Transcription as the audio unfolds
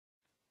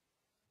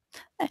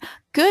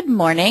Good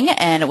morning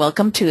and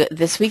welcome to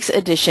this week's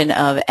edition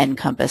of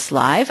NCompass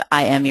Live.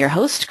 I am your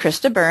host,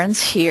 Krista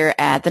Burns, here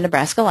at the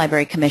Nebraska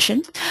Library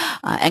Commission.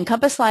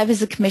 NCompass Live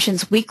is the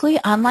Commission's weekly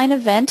online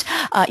event.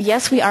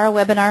 Yes, we are a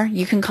webinar.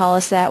 You can call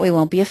us that. We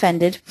won't be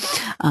offended.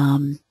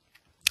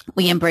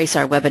 We embrace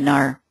our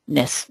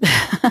webinar-ness.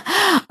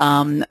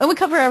 And we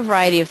cover a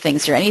variety of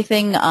things here.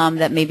 Anything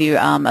that may be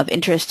of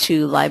interest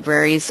to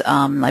libraries,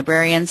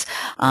 librarians,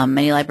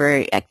 many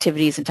library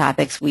activities and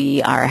topics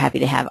we are happy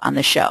to have on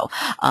the show.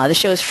 The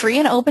show is free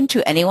and open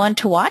to anyone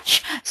to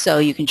watch, so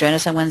you can join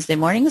us on Wednesday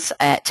mornings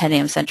at 10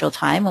 a.m. Central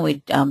Time when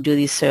we do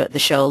the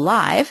show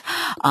live.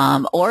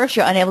 Or if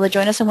you're unable to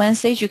join us on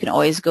Wednesdays, you can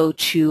always go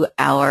to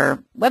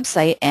our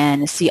website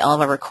and see all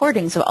of our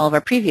recordings of all of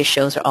our previous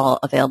shows are all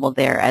available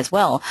there as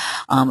well,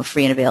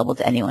 free and available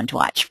to anyone to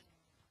watch.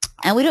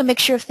 And we do a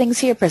mixture of things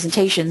here,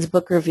 presentations,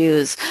 book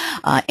reviews,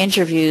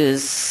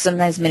 interviews,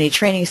 sometimes mini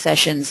training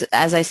sessions.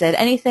 As I said,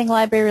 anything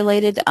library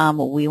related,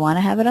 we want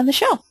to have it on the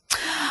show.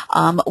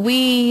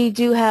 We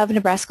do have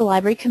Nebraska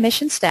Library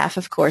Commission staff,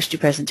 of course, do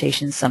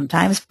presentations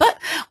sometimes, but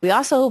we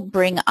also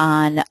bring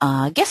on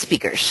guest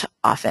speakers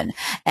often.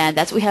 And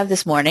that's what we have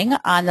this morning.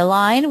 On the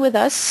line with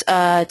us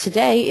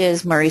today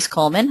is Maurice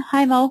Coleman.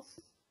 Hi, Mo.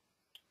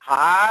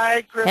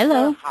 Hi, Krista.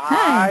 Hello.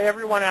 Hi,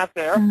 everyone out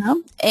there.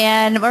 Hello.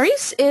 And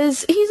Maurice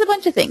he's a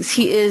bunch of things.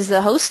 He is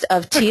the host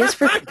of T is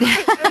for,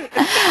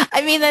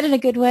 I mean that in a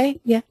good way.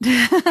 Yeah.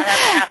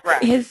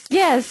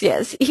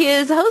 Yes. He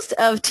is the host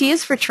of T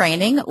is for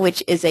Training,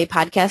 which is a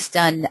podcast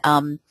done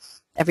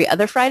every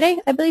other Friday,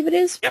 I believe it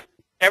is. Yep.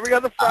 Every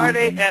other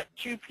Friday at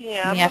 2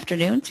 p.m. In the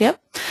afternoons,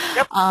 yep.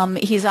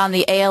 He's on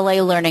the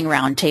ALA Learning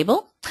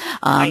Roundtable.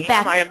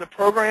 I am the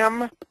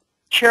program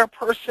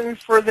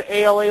chairperson for the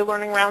ALA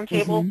Learning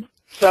Roundtable. Mm-hmm.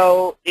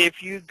 So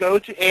if you go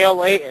to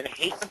ALA and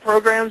hate the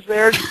programs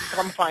there,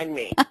 come find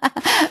me.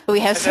 We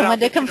have someone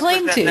to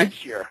complain to.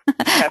 Next year.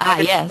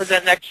 Yes.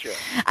 Present next year.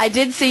 I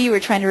did see you were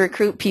trying to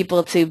recruit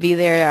people to be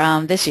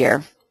there this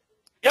year.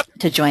 Yep.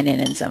 To join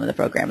in some of the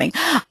programming.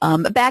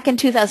 Back in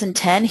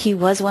 2010, he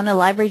was one of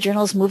Library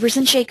Journal's movers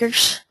and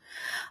shakers,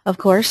 of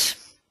course.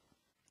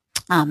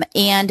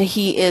 And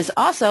he is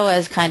also,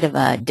 as kind of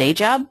a day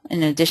job,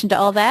 in addition to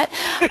all that,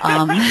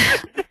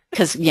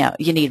 because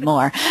you need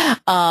more,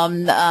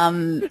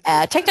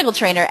 a technical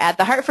trainer at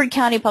the Hartford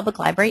County Public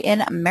Library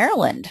in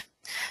Maryland.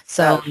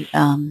 So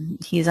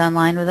he's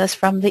online with us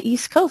from the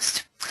East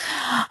Coast.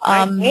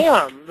 I am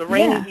the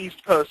rainy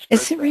East Coast.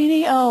 Is it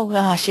rainy? Oh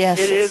gosh, yes.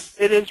 It is.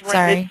 It is.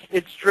 Sorry.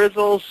 It's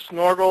drizzle,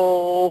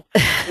 snorkel.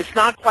 It's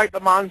not quite the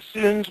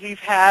monsoons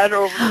we've had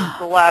over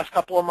the last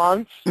couple of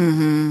months,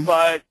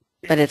 but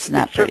it's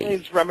not pretty.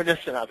 Certainly is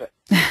reminiscent of it.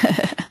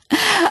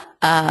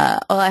 Well,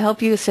 I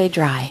hope you stay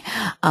dry.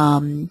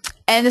 And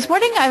this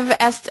morning I've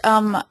asked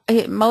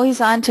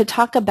Mo's on to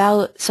talk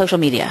about social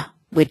media,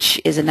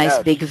 which is a nice,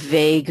 big,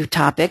 vague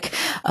topic,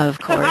 of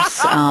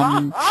course.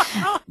 But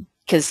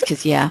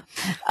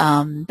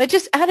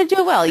just how to do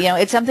it well.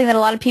 It's something that a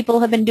lot of people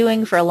have been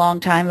doing for a long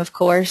time, of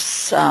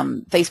course.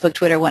 Facebook,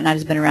 Twitter, whatnot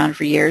has been around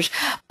for years.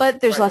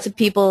 But there's lots of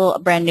people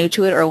brand new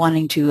to it or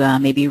wanting to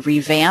maybe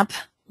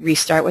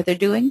restart what they're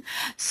doing.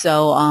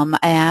 So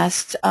I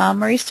asked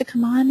Maurice to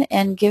come on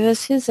and give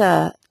us his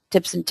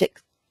tips and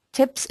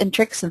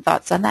tricks and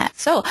thoughts on that.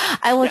 So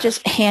I will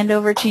just hand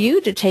over to you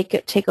to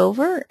take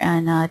over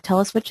and tell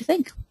us what you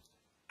think.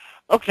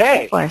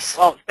 Okay. Of course.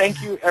 Well,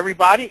 thank you,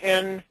 everybody.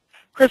 And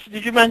Krista,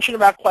 did you mention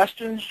about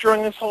questions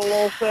during this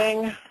whole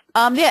thing?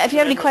 Yeah, if you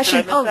have any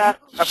questions, okay.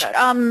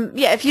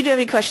 If you do have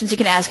any questions, you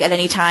can ask at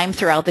any time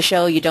throughout the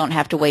show. You don't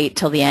have to wait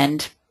till the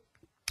end.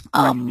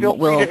 Feel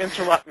free to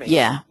interrupt me.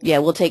 Yeah,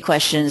 we'll take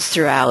questions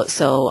throughout.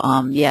 So,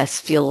 yes,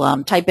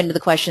 feel type into the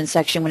questions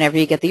section whenever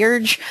you get the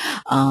urge.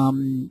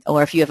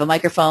 Or if you have a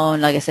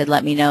microphone, like I said,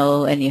 let me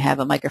know, and you have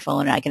a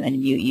microphone, and I can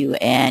unmute you,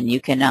 and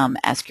you can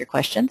ask your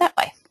question that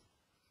way.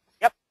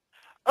 Yep.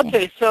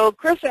 Okay, so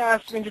Chris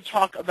asked me to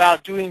talk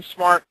about doing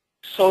smart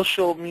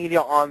social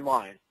media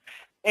online.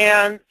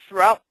 And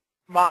throughout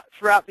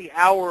the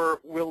hour,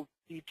 we'll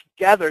be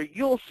together.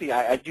 You'll see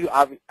I do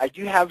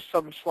have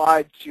some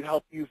slides to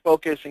help you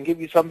focus and give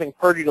you something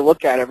pretty to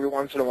look at every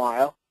once in a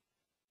while.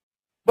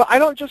 But I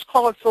don't just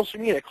call it social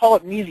media. I call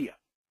it media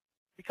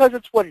because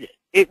it's what it is.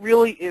 It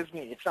really is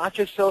media. It's not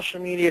just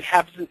social media. It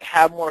has to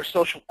have more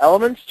social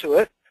elements to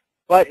it,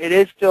 but it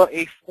is still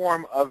a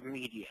form of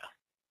media.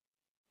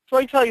 So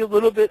I tell you a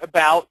little bit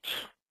about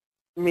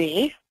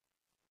me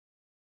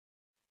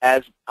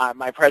as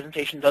my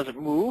presentation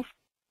doesn't move.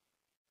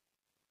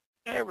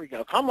 There we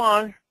go. Come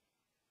on.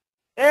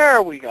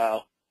 There we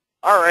go.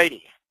 All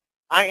righty.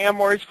 I am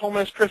Maurice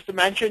Coleman, as Krista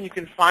mentioned. You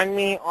can find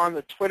me on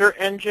the Twitter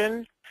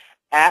engine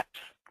at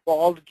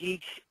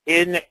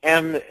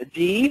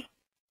BaldGeekNMD,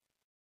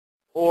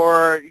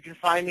 or you can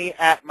find me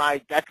at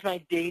that's my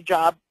day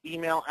job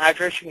email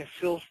address. You can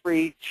feel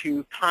free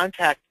to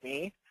contact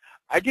me.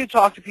 I do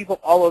talk to people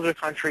all over the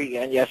country,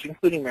 and yes,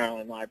 including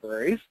Maryland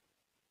libraries,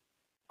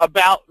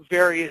 about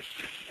various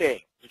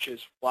things, which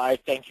is why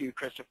thank you,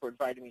 Krista, for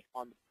inviting me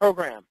on the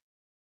program.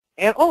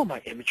 And all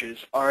my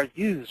images are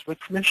used with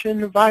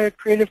permission via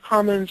Creative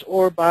Commons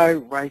or by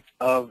rights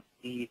of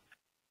the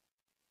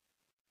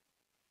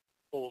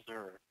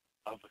holder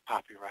of the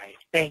copyright.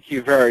 Thank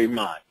you very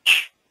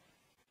much.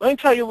 Let me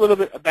tell you a little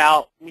bit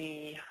about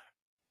me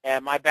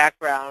and my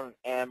background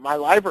and my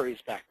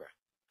library's background.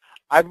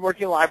 I've been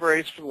working in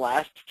libraries for the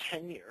last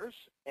 10 years,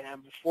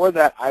 and before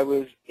that I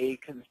was a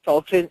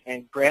consultant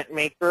and grant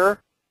maker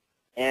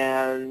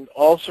and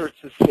all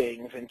sorts of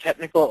things, and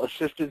technical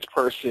assistance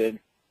person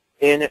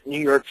in New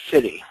York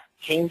City.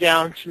 Came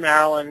down to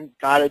Maryland,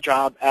 got a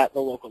job at the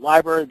local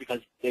library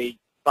because they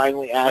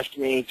finally asked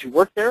me to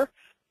work there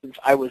since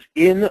I was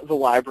in the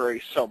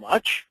library so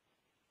much.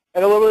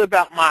 And a little bit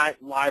about my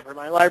library.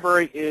 My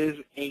library is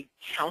a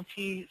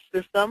county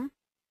system,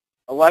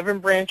 11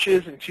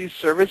 branches and 2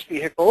 service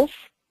vehicles.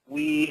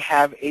 We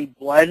have a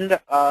blend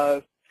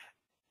of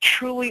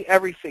truly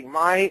everything.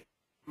 My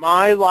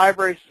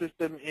library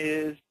system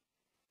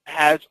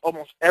has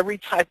almost every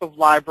type of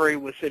library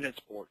within its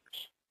borders.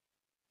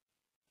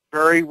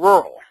 Very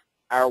rural.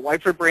 Our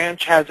Whiteford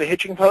branch has a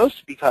hitching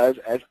post because,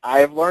 as I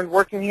have learned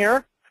working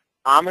here,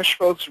 Amish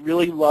folks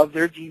really love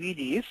their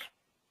DVDs.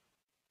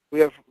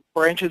 We have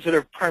branches that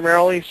are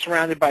primarily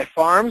surrounded by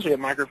farms. We have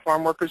migrant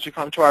farm workers who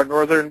come to our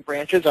northern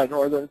branches. Our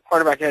northern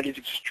part of our county is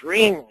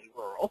extremely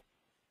rural.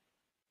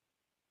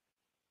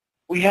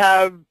 We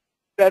have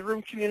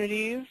bedroom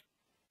communities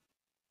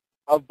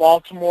of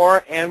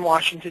Baltimore and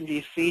Washington,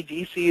 D.C.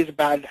 D.C. is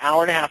about an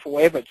hour and a half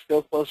away, but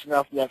still close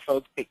enough that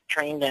folks take the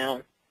train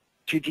down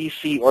to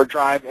D.C. or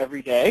drive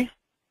every day.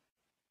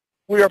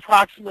 We are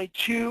approximately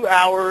 2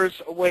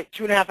 hours away,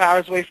 2.5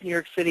 hours away from New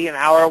York City, an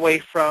hour away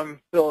from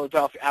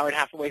Philadelphia, hour and a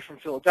half away from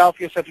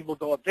Philadelphia. Some people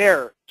go up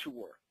there to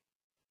work.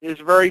 It is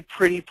a very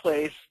pretty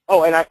place.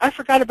 Oh, and I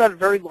forgot about a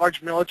very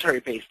large military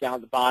base down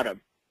at the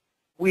bottom.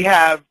 We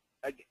have,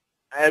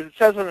 as it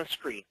says on the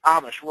screen,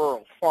 Amish,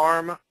 rural,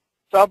 farm,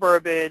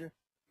 suburban,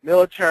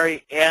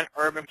 military, and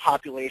urban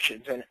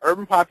populations. And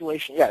urban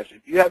population, yes,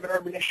 if you have an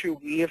urban issue,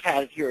 we have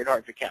had it here in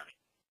Hartford County.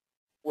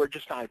 We're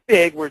just not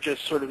big. We're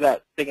just sort of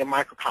that thing in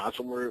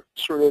microcosm. We're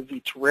sort of the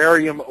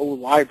terrarium of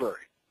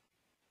library.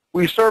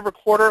 We serve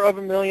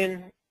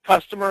 250,000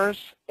 customers,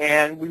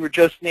 and we were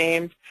just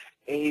named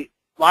a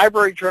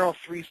Library Journal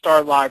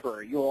 3-star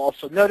library. You'll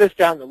also notice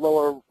down in the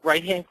lower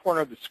right-hand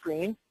corner of the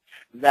screen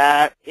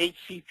that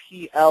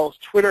HCPL's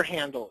Twitter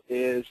handle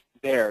is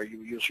there. You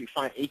usually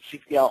find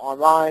HCPL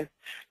online.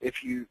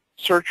 If you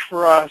search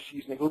for us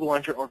using the Google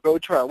engine or go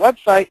to our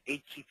website,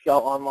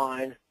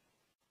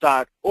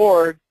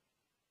 hcplonline.org,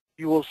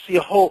 you will see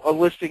a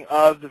listing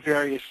of the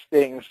various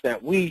things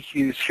that we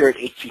use here at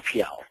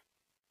HCPL. All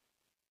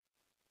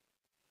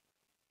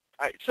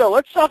right, so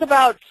let's talk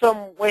about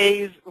some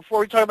ways, before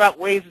we talk about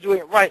ways of doing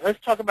it right,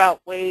 let's talk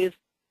about ways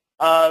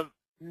of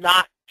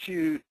not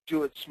to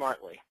do it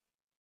smartly.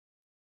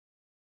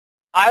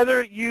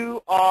 Either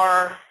you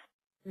are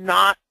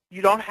not,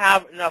 you don't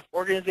have enough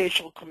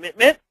organizational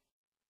commitment,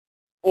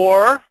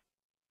 or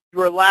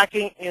you are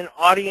lacking in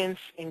audience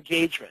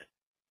engagement.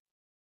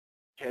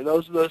 Okay,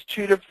 those are those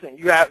two different things.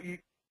 You have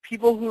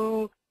people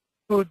who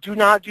do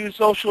not do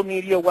social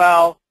media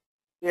well.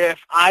 If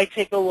I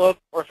take a look,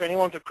 or if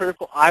anyone's a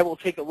critical eye will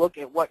take a look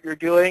at what you're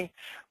doing,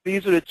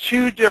 these are the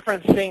two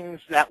different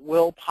things that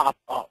will pop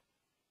up.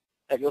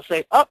 That you'll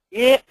say, oh,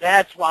 yeah,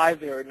 that's why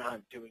they're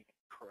not doing it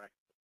correctly,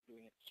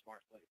 doing it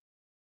smartly.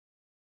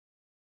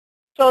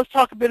 So let's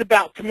talk a bit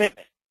about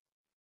commitment.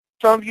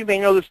 Some of you may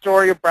know the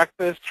story of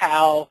breakfast,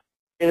 how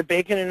in a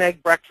bacon and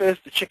egg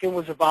breakfast, the chicken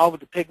was involved,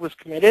 but the pig was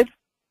committed.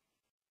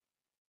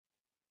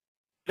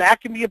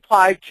 That can be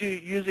applied to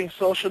using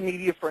social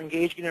media for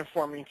engaging and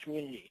informing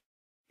community.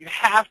 You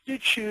have to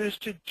choose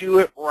to do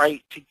it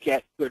right to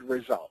get good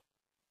results.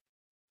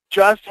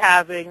 Just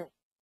having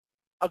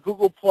a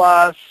Google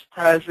Plus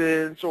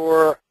presence,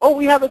 or, oh,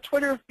 we have a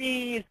Twitter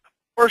feed,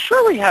 or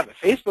sure, we have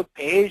a Facebook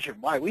page,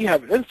 and why, we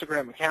have an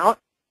Instagram account.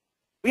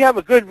 We have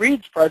a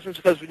Goodreads presence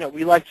because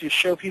we like to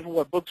show people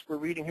what books we're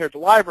reading here at the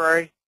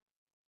library.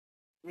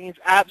 It means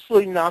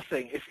absolutely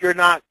nothing if you're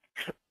not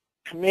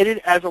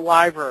committed as a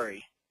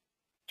library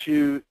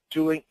to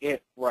doing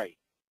it right.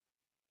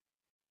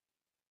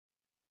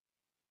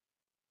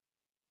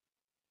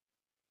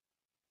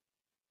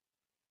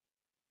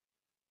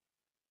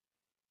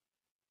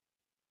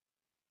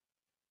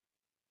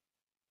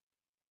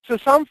 So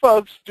some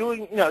folks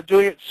doing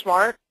it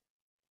smart,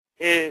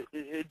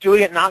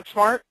 doing it not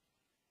smart,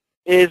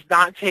 is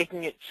not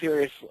taking it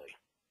seriously.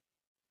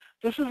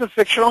 This is a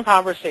fictional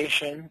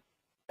conversation,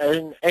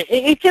 and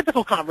a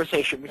typical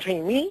conversation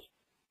between me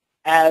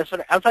as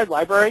an outside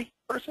library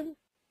person,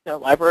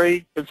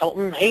 library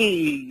consultant. Hey,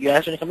 you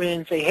guys want to come in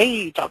and say,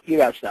 hey, talk to you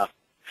about stuff.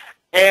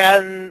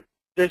 And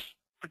this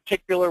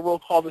particular, we'll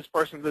call this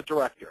person the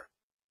director.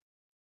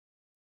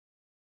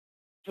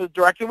 So the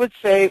director would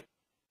say,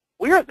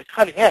 we're at the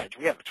cutting edge.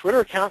 We have a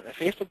Twitter account, and a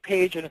Facebook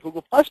page, and a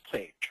Google Plus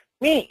page.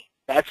 Me,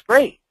 that's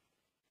great.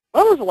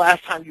 When was the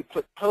last time you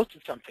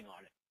posted something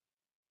on it?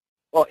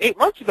 Well, 8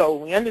 months ago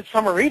when we ended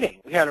summer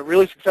reading, we had a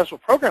really successful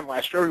program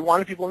last year. We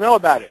wanted people to know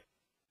about it.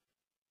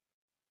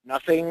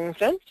 Nothing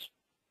since?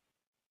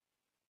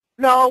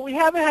 No, we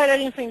haven't had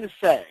anything to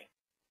say.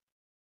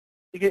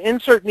 You can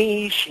insert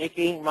me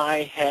shaking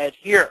my head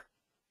here.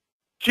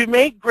 To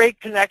make great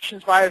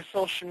connections via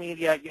social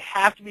media, you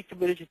have to be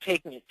committed to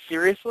taking it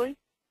seriously.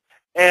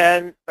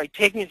 And by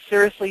taking it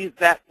seriously,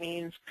 that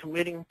means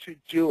committing to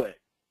do it.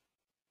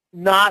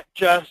 Not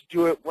just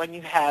do it when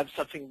you have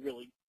something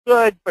really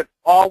good, but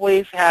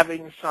always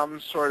having some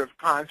sort of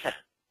content.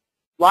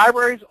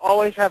 Libraries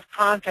always have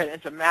content.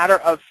 It's a matter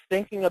of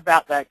thinking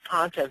about that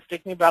content,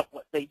 thinking about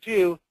what they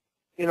do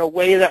in a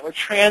way that would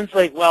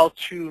translate well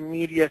to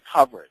media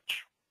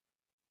coverage.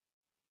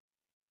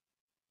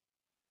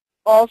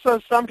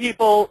 Also, some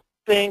people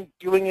think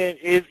doing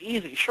it is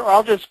easy. Sure,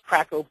 I'll just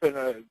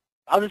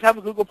I'll just have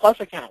a Google Plus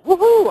account.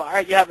 Woohoo! All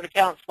right, you have an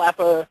account, slap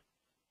a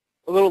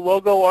little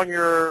logo on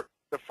the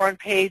front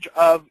page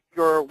of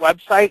your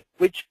website,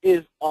 which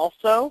is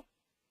also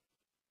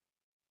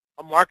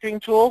a marketing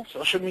tool.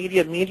 Social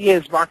media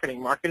is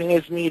marketing. Marketing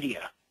is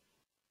media.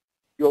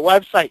 Your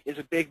website is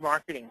a big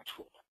marketing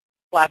tool.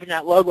 Slapping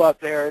that logo up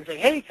there and saying,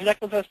 hey,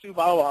 connect with us through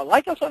blah, blah, blah.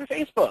 Like us on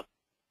Facebook.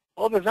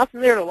 Well, there's nothing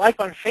there to like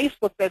on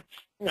Facebook that's,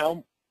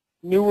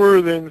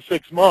 newer than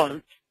 6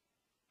 months,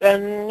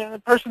 then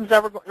the person's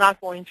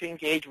not going to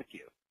engage with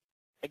you.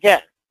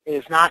 Again, it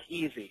is not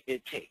easy.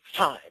 It takes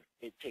time.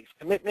 It takes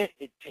commitment.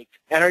 It takes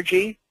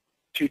energy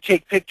to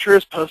take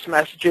pictures, post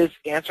messages,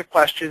 answer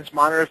questions,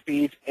 monitor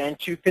feeds, and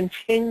to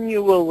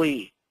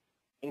continually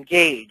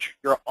engage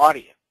your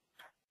audience.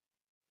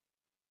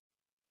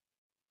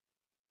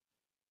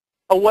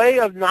 A way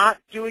of not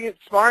doing it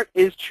smart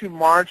is to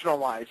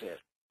marginalize it.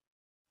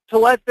 To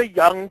let the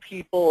young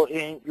people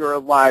in your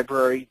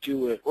library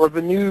do it, or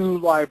the new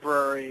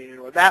librarian,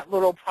 or that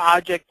little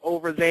project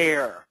over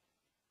there.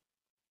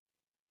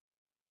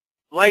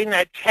 Letting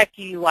that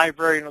techie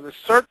librarian or the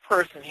CERT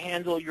person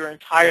handle your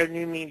entire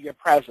new media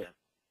presence.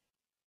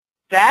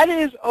 That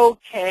is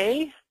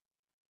okay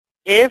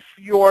if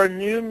your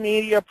new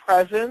media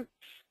presence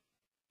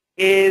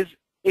is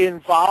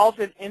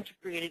involved and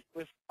integrated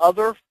with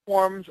other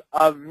forms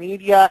of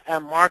media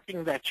and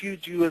marketing that you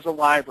do as a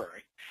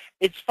library.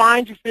 It's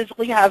fine to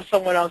physically have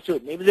someone else do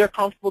it. Maybe they're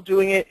comfortable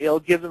doing it.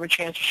 It'll give them a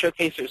chance to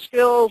showcase their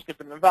skills, get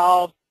them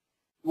involved.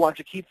 You want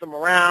to keep them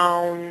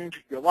around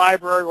your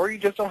library, or you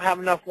just don't have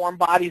enough warm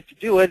bodies to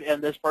do it,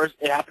 and it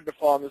happened to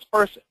fall on this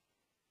person.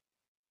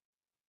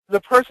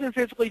 The person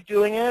physically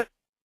doing it,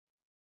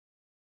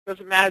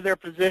 doesn't matter their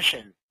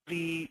position.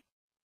 The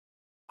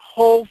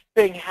whole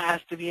thing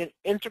has to be an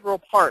integral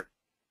part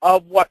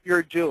of what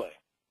you're doing.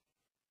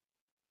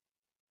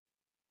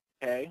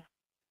 Okay?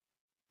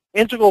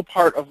 Integral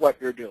part of what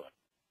you're doing.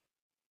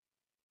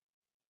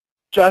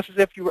 Just as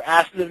if you were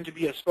asking them to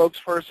be a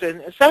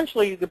spokesperson.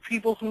 Essentially, the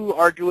people who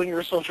are doing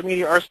your social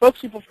media are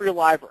spokespeople for your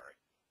library.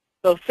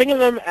 So think of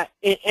them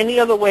in any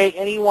other way,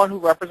 anyone who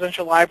represents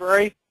your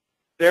library,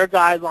 their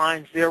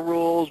guidelines, their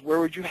rules, where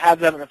would you have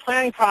them in the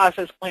planning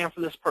process, plan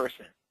for this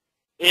person.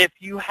 If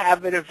you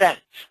have an event,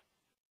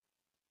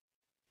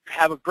 you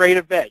have a great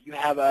event, you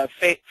have a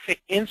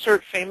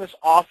insert famous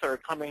author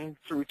coming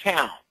through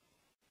town,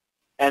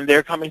 and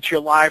they're coming to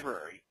your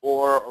library,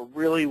 or a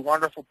really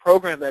wonderful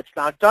program that's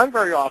not done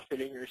very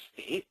often in your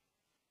state,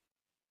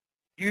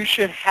 you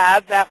should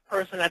have that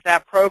person at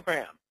that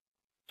program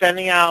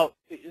sending out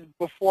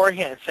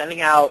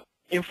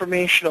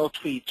informational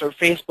tweets or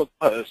Facebook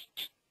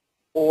posts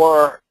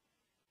or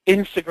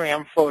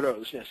Instagram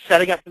photos,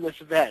 setting up for this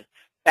event,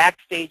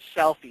 backstage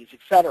selfies,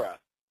 etc.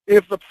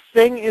 If the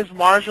thing is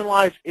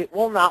marginalized, it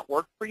will not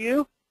work for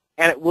you,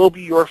 and it will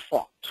be your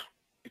fault.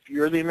 If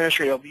you're the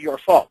administrator, it'll be your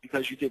fault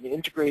because you didn't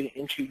integrate it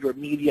into your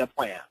media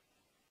plan.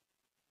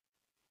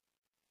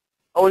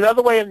 Oh,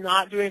 another way of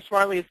not doing it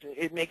smartly is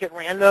to make it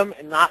random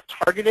and not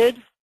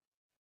targeted.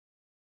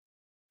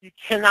 You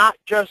cannot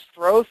just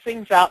throw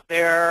things out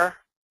there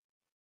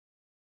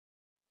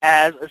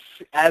as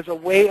a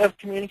way of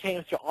communicating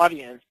with your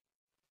audience,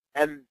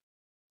 and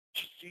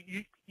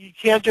you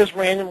can't just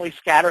randomly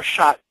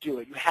scattershot do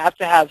it. You have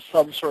to have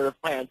some sort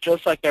of plan,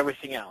 just like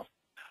everything else.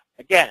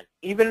 Again,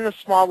 even in a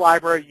small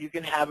library, you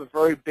can have a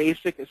very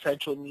basic,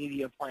 essential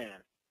media plan.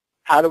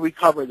 How do we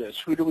cover this?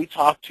 Who do we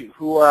talk to?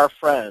 Who are our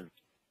friends?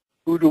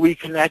 Who do we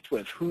connect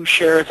with? Who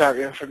shares our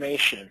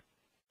information?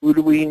 Who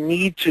do we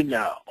need to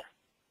know?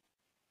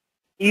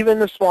 Even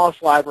the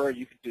smallest library,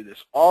 you can do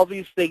this. All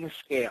these things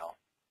scale.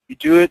 You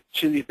do it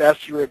to the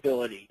best of your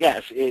ability.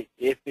 Yes, if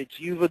it's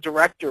you, the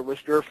director,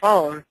 with your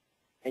phone,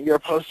 and you're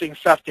posting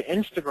stuff to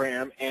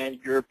Instagram, and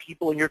your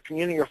people in your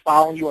community are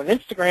following you on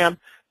Instagram,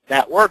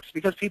 that works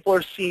because people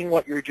are seeing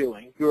what you're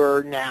doing.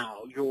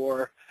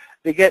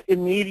 They get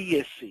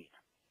immediacy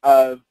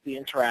of the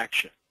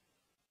interaction.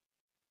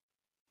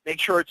 Make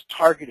sure it's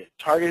targeted.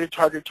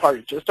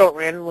 Just don't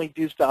randomly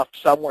do stuff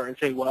somewhere and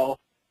say, well,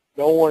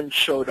 no one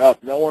showed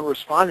up, no one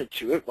responded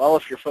to it. Well,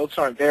 if your folks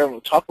aren't there, and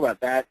we'll talk about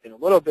that in a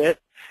little bit,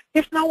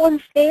 if no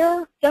one's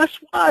there, guess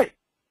what?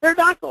 They're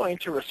not going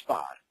to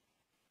respond.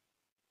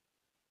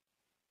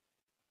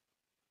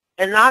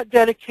 And not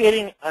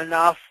dedicating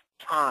enough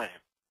time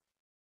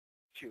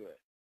to it.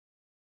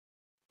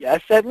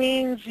 Yes, that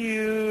means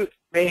you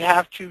may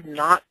have to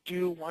not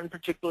do one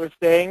particular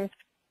thing,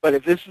 but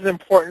if this is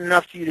important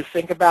enough to you to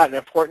think about and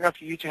important enough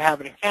for you to have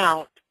an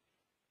account,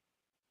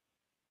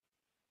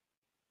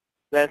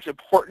 then it's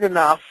important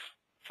enough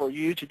for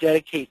you to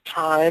dedicate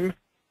time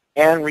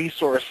and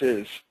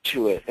resources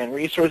to it. And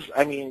resources,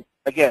 I mean,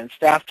 again,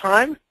 staff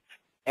time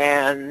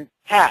and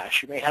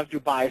cash. You may have to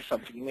buy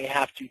something. You may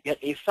have to get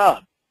a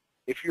sub.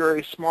 If you're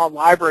a small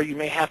library, you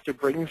may have to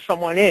bring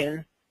someone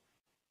in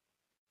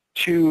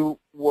to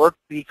work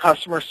the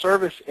customer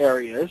service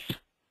areas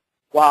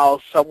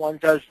while someone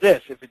does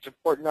this. If it's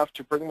important enough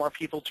to bring more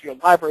people to your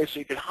library so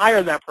you can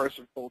hire that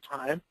person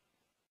full-time,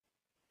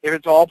 if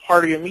it's all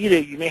part of your media,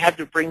 you may have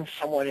to bring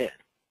someone in.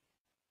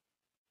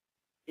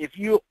 If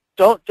you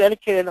don't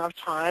dedicate enough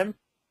time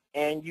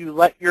and you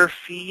let your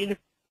feed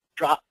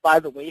drop by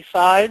the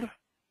wayside,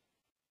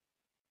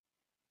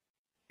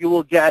 you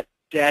will get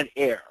dead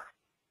air,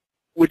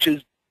 which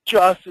is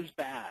just as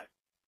bad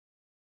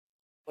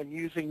when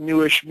using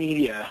newish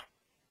media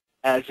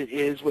as it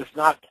is with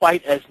not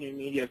quite as new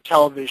media of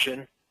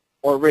television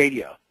or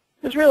radio.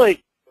 Because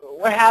really,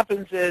 what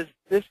happens is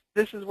this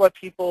is what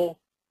people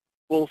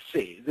will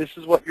see. This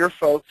is what your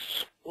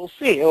folks will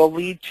see. It will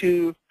lead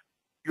to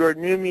your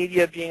new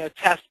media being a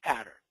test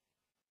pattern.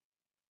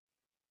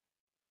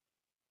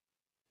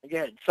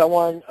 Again,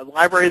 a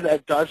library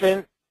that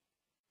doesn't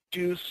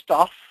do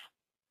stuff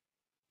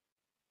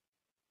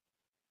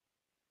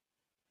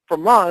for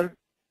months,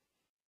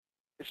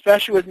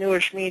 especially with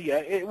newish media,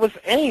 it was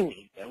any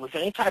media, with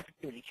any type of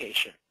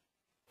communication,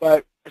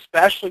 but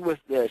especially with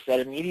this,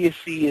 that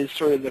immediacy is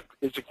sort of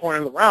the corner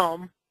of the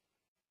realm.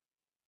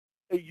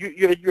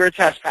 You're a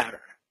test pattern.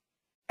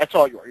 That's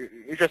all you are.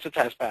 You're just a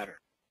test pattern,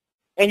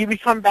 and you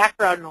become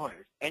background noise,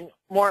 and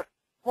more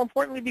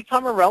importantly,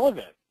 become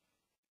irrelevant.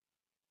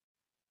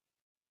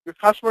 Your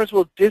customers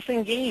will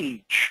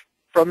disengage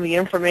from the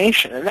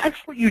information, and that's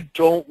what you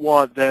don't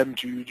want them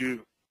to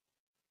do.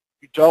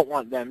 You don't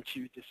want them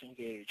to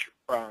disengage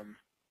from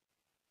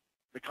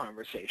the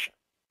conversation.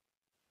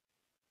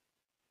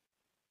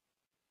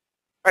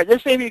 All right,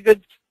 this may be a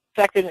good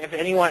second if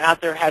anyone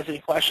out there has any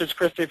questions.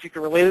 Krista, if you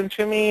can relay them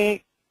to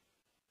me,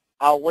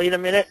 I'll wait a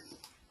minute.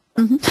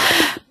 Mm-hmm.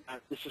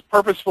 This is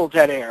purposeful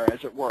dead air,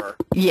 as it were.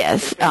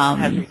 Yes. If anyone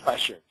has any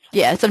questions.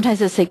 Yeah, sometimes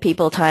it takes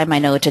people time, I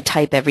know, to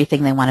type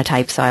everything they want to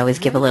type, so I always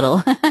give a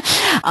little.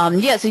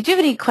 Yeah, so do you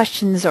have any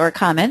questions or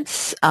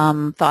comments,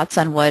 thoughts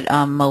on what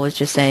Mo was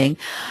just saying?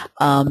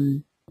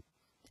 And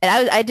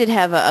I did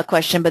have a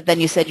question, but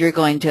then you said you're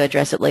going to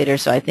address it later,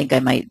 so I think I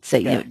might say,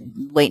 Okay.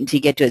 Wait until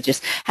you get to it.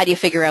 Just how do you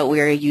figure out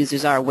where your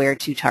users are, where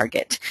to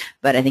target?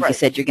 But I think you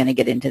said you're going to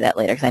get into that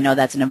later, because I know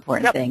that's an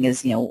important thing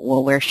is,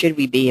 well, where should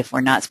we be if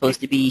we're not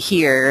supposed to be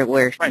here?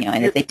 Where,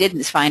 and if they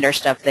didn't find our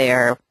stuff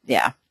there,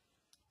 yeah.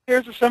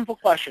 Here's a simple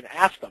question.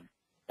 Ask them.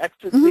 That's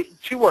the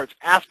 2 words.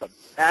 Ask them.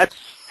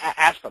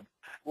 Ask them.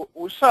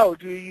 So,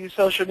 do you use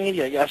social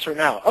media? Yes or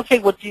no? Okay,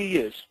 what do you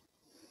use?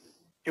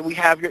 Can we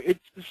have your?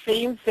 It's the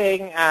same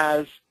thing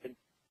as.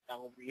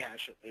 I'll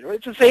rehash it later.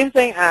 It's the same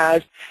thing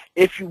as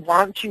if you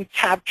want to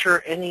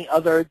capture any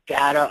other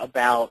data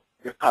about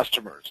your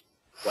customers.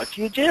 What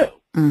do you do?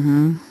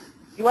 Mm-hmm.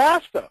 You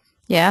ask them.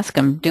 You ask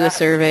them. Do a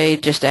survey.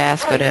 Just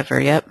ask. Whatever.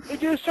 Yep. You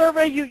do a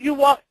survey. You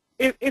want.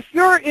 If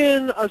you're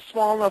in a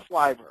small enough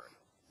library,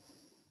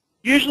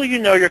 usually you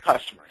know your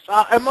customers.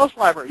 And most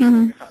libraries you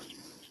know your customers.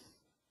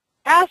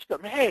 Ask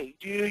them, hey,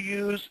 do you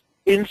use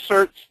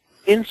insert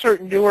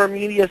newer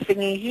media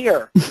thingy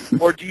here?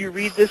 Or do you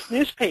read this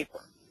newspaper?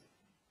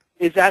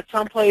 Is that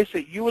someplace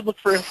that you would look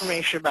for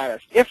information about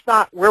us? If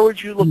not, where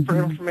would you look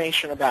for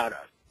information about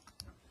us?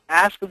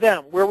 Ask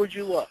them, where would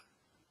you look?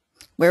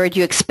 Where would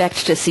you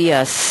expect to see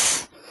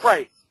us?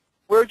 Right.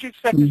 Where would you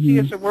expect to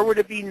see us, and where would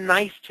it be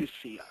nice to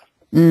see us?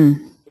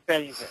 If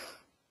anything.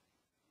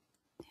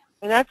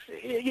 And that's,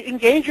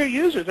 engage your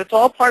users. It's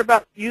all part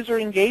about user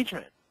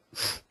engagement.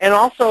 And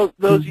also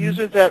those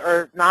users that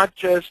are not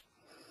just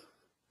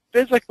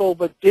physical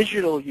but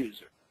digital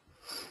users.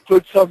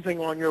 Put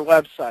something on your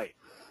website.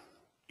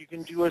 You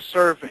can do a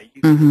survey.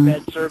 You can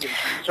embed surveys.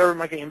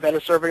 You can embed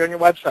a survey on your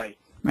website.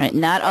 Right.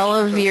 Not all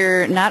of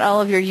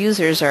your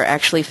users are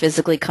actually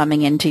physically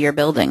coming into your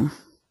building.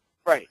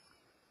 Right.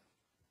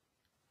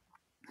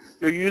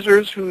 Your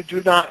users who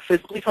do not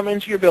physically come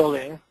into your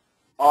building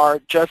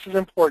are just as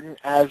important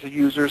as the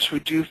users who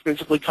do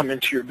physically come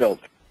into your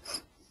building.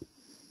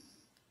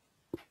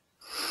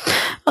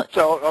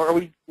 So, are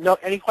we?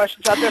 Any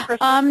questions out there, Chris?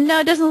 No,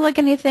 it doesn't look like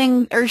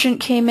anything urgent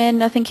came in.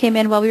 Nothing came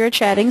in while we were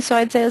chatting, so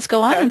I'd say let's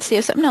go on and see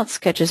if something else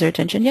catches our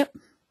attention. Yep.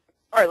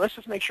 All right, let's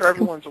just make sure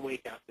everyone's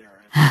awake out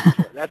there.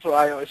 That's what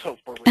I always hope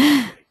for.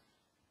 Okay,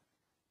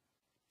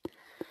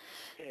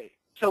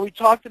 so we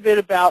talked a bit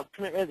about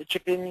commitment, the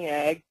chicken and the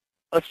egg.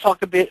 Let's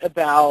talk a bit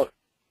about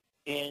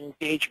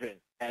engagement.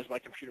 As my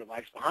computer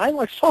lags behind,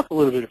 let's talk a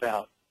little bit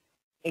about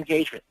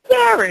engagement.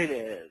 There it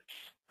is.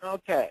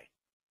 Okay.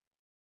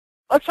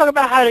 Let's talk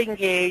about how to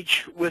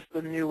engage with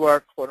the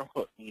newer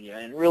quote-unquote media.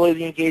 And really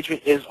the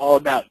engagement is all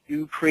about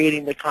you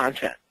creating the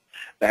content.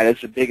 That is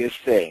the biggest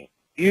thing.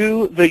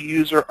 You, the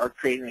user, are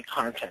creating the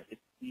content.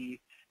 It's the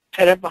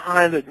tenant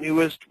behind the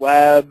newest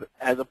web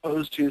as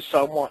opposed to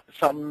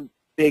some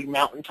big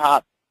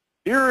mountaintop.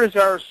 Here is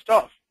our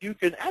stuff. You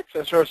can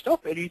access our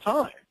stuff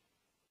anytime.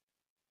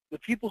 The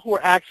people who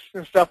are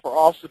accessing stuff are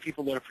also the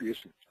people that are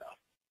producing stuff,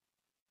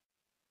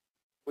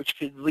 which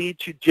could lead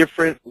to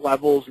different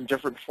levels and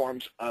different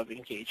forms of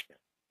engagement.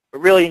 But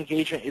really,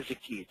 engagement is the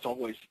key. It's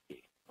always the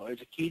key.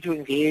 It's a key to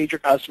engage your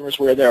customers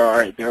where they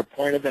are at their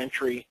point of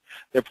entry,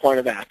 their point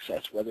of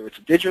access, whether it's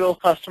a digital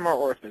customer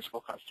or a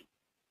physical customer.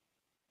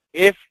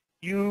 If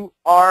you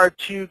are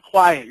too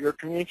quiet, your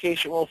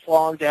communication will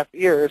fall on deaf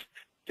ears,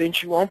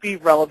 since you won't be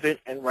relevant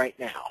and right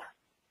now.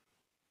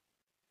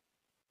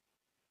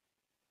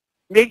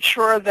 Make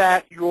sure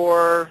that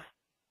your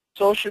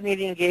social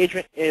media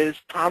engagement is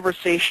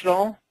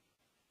conversational,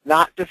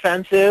 not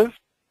defensive.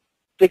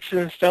 Sticks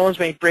and stones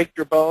may break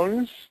your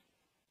bones,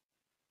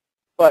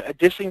 but a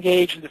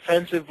disengaged and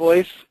defensive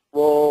voice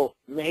will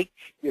make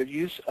your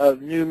use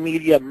of new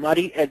media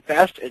muddy at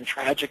best and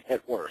tragic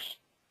at worst.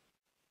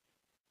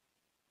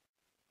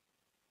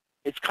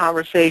 It's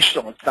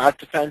conversational. It's not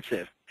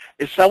defensive.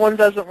 If someone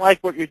doesn't like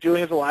what you're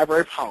doing as a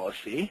library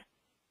policy,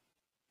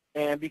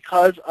 and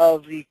because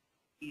of the,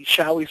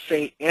 shall we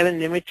say,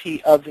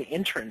 anonymity of the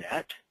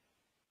internet,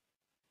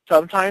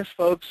 sometimes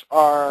folks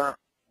are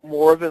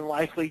more than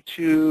likely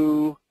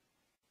to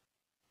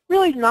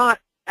really not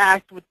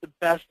act with the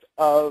best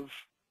of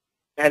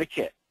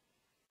etiquette,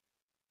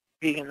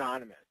 being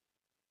anonymous.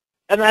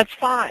 And that's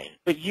fine.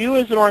 But you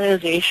as an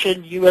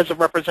organization, you as a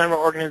representative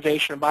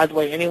organization, and by the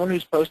way, anyone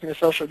who's posting to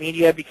social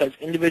media, because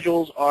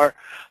individuals are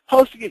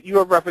posting it, you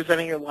are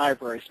representing your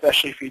library,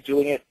 especially if you're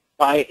doing it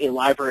by a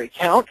library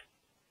account.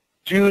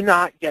 Do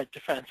not get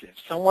defensive.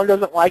 If someone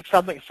doesn't like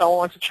something, if someone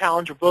wants to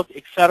challenge a book,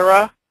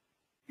 etc.,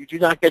 you do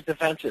not get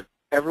defensive.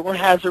 Everyone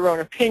has their own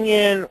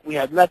opinion. We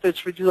have methods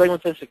for dealing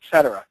with this,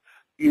 etc.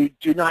 You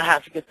do not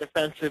have to get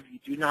defensive. You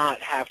do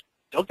not have to,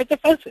 don't get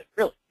defensive,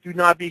 really. Do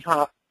not be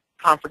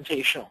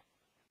confrontational.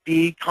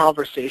 Be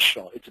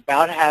conversational. It's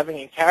about having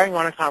and carrying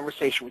on a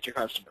conversation with your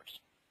customers.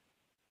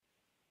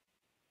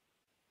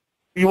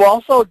 You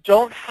also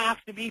don't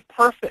have to be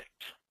perfect.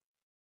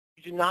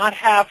 You do not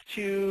have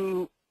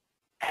to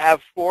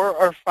have 4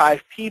 or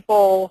 5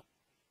 people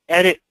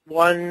edit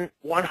one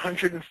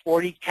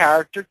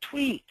 140-character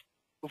tweet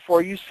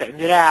before you send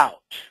it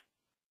out.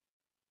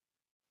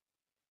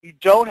 You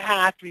don't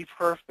have to be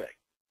perfect.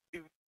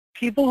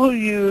 People who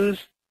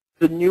use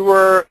the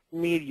newer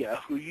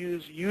media, who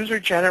use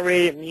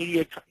user-generated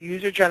media,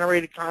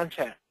 user-generated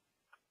content,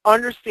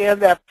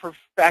 understand that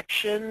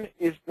perfection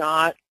is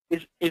not,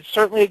 it's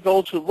certainly a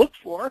goal to look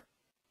for,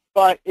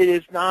 but it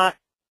is not,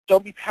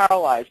 don't be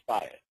paralyzed by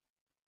it.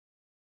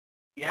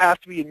 You have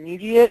to be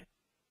immediate,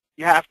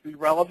 you have to be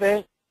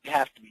relevant, you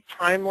have to be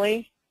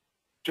timely,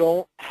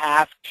 don't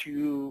have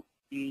to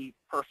be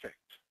perfect.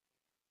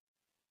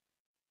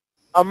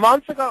 A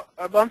month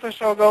or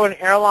so ago, an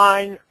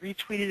airline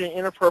retweeted an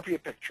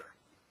inappropriate picture.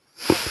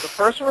 The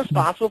person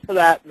responsible for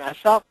that mess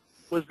up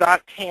was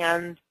not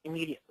canned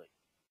immediately.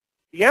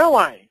 The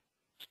airline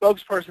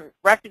spokesperson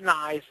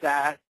recognized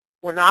that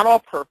we're not all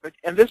perfect,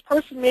 and this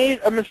person made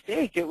a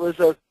mistake. It was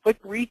a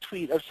quick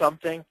retweet of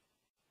something.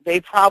 They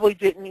probably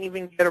didn't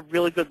even get a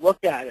really good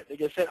look at it. They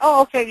just said,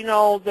 oh, okay, you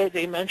know,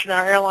 they mentioned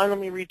our airline. Let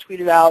me retweet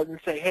it out and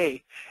say,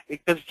 hey,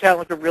 because it sounded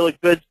like a really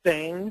good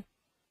thing,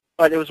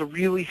 but it was a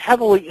really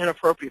heavily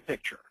inappropriate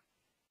picture.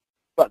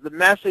 But the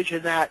message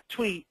in that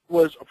tweet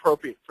was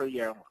appropriate for the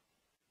airline.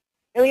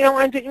 And the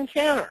airline didn't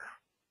care.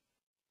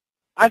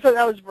 I thought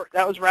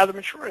that was rather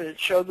mature, and it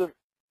showed them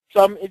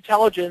some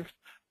intelligence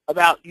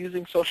about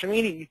using social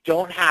media. You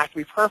don't have to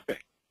be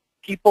perfect.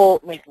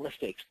 People make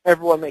mistakes.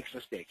 Everyone makes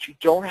mistakes. You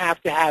don't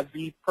have to have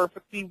the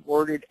perfectly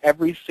worded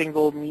every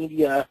single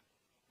media,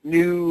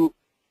 new,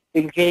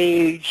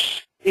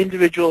 engaged,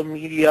 individual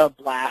media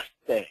blast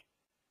thing.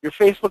 Your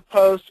Facebook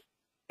post,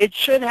 it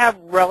should have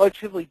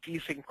relatively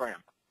decent grammar,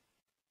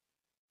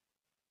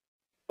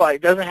 but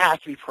it doesn't have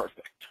to be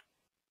perfect.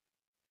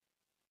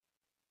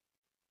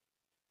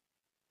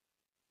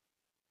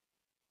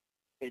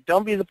 Okay,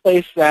 don't be the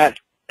place that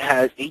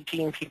has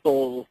 18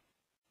 people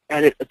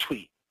edit a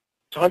tweet.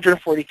 It's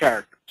 140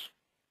 characters.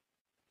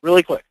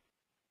 Really quick.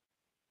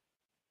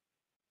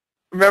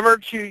 Remember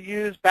to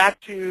use, back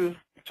to,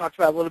 we talked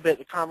about a little bit,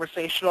 the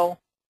conversational,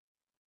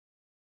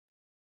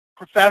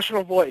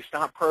 professional voice,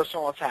 not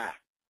personal attack.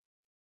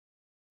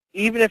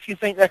 Even if you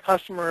think that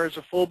customer is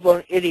a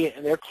full-blown idiot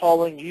and they're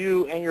calling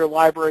you and your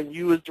library, and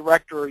you as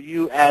director or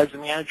you as a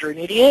manager an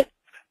idiot,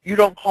 you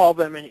don't call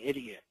them an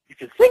idiot. You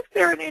can think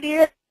they're an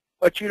idiot,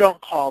 but you don't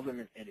call them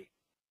an idiot.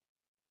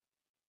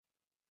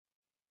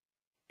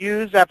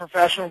 Use that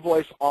professional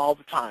voice all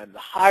the time. The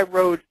high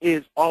road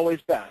is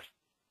always best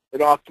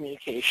in all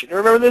communication. And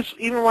remember this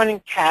even when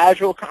in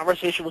casual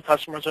conversation with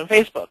customers on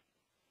Facebook.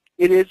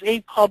 It is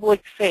a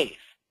public face.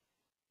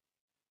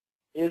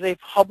 It is a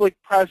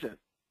public presence,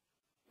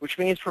 which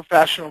means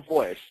professional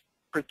voice.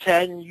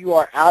 Pretend you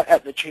are out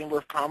at the Chamber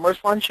of Commerce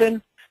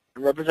luncheon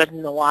and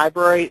representing the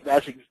library,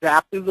 that's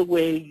exactly the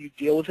way you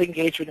deal with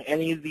engagement in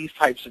any of these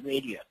types of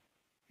media.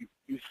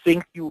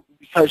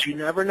 Because you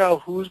never know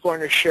who's going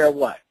to share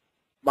what.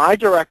 My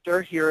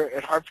director here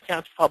at Harford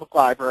County Public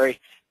Library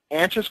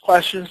answers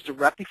questions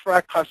directly for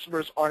our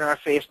customers on our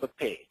Facebook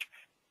page.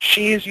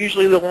 She is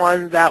usually the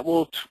one that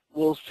will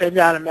send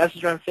out a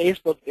message on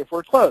Facebook if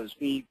we're closed.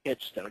 We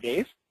get snow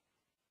days.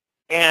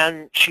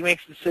 And she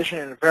makes a decision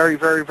in a very,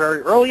 very,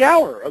 very early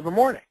hour of the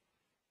morning.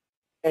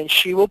 And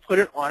she will put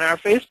it on our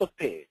Facebook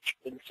page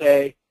and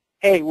say,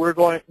 hey, we're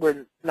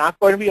not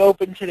going to be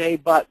open today,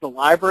 but the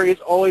library is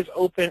always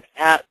open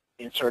at,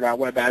 insert our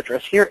web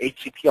address here,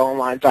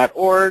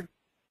 hcplonline.org.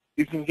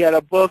 You can get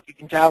a book, you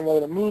can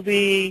download a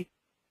movie,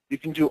 you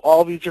can do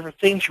all these different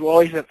things. You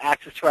always have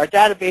access to our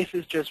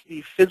databases, just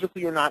be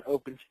physically or not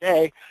open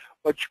today,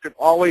 but you can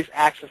always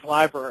access the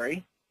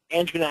library,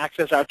 and you can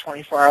access our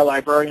 24-hour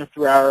librarian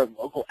through our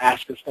local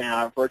Ask Us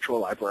Now virtual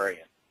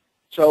librarian.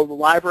 So the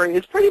library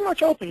is pretty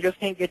much open. You just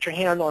can't get your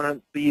hand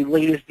on the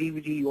latest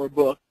DVD or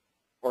book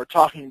or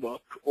talking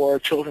book or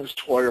children's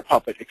toy or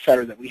puppet,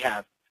 etc. that we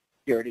have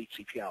here at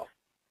HCPL.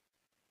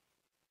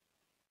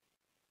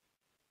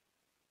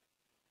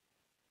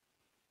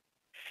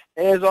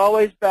 It is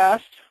always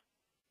best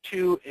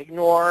to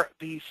ignore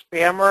the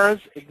spammers,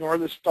 ignore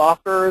the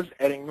stalkers,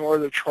 and ignore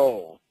the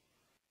trolls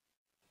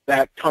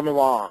that come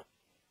along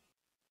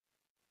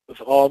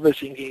with all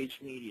this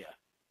engaged media.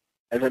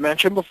 As I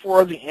mentioned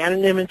before, the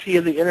anonymity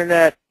of the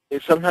internet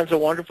is sometimes a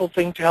wonderful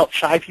thing to help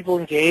shy people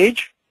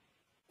engage.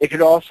 It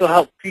could also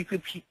help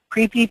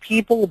creepy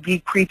people be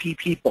creepy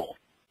people.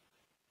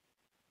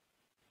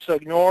 So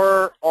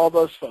ignore all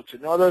those folks.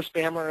 Ignore those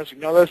spammers,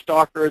 ignore those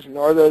stalkers,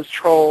 ignore those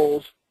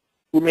trolls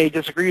who may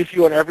disagree with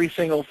you on every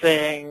single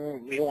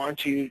thing. They want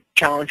to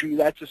challenge you.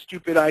 That's a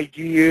stupid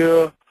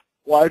idea.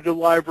 Why did the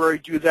library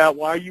do that?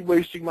 Why are you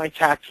wasting my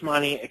tax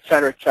money, et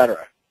cetera, et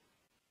cetera.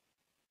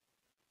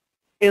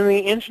 In the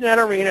internet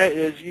arena, it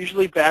is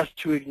usually best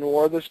to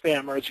ignore the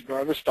spammers,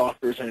 ignore the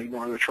stalkers, and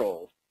ignore the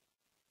trolls.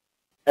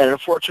 And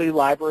unfortunately,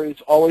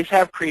 libraries always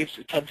have creeps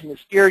attempting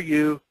to steer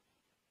you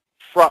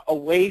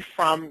away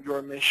from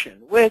your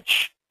mission,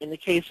 which, in the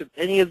case of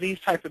any of these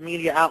type of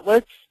media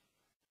outlets,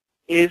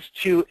 is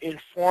to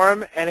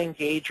inform and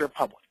engage your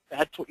public.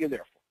 That's what you're there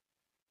for.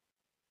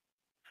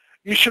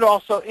 You should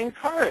also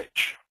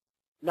encourage,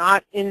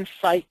 not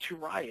incite to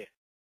riot.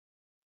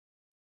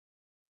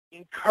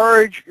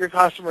 Encourage your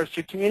customers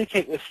to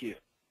communicate with you.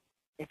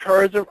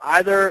 Encourage them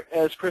either,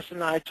 as Chris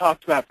and I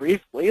talked about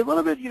briefly, a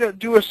little bit,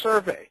 do a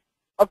survey,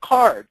 a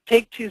card,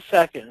 take 2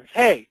 seconds.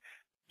 Hey,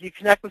 you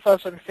connect with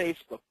us on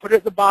Facebook. Put it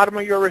at the bottom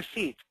of your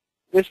receipt.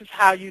 This is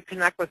how you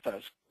connect with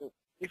us.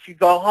 If you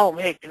go home,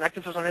 hey, connect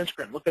with us on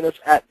Instagram. Look at us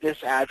at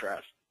this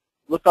address.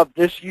 Look up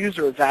this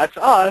user. That's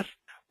us.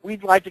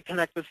 We'd like to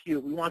connect with you.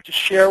 We want to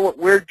share what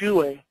we're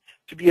doing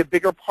to be a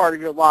bigger part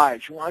of your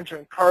lives. We want to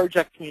encourage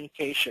that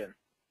communication.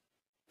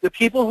 The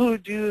people who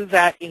do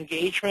that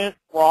engagement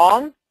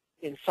wrong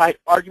incite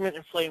argument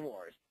and flame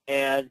wars,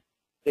 and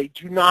they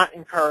do not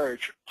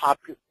encourage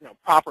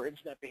proper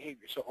internet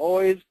behavior. So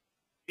always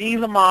be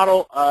the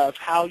model of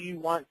how you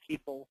want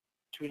people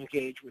to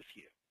engage with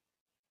you.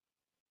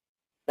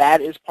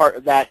 That is part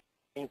of that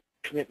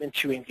commitment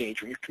to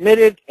engagement. You're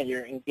committed and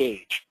you're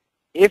engaged.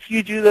 If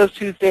you do those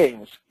 2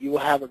 things, you will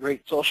have a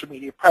great social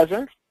media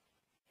presence.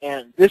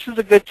 And this is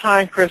a good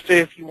time, Krista,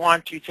 if you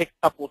want to take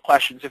a couple of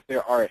questions, if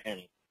there are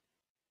any.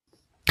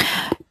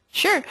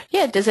 Sure.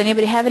 Yeah. Does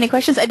anybody have any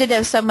questions? I did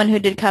have someone who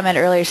did comment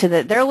earlier, said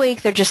that they're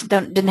awake. They just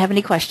didn't have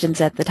any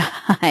questions at the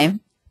time.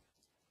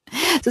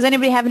 Does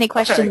anybody have any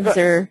questions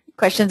or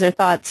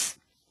thoughts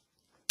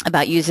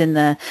about using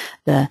the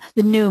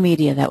new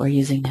media that we're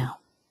using now?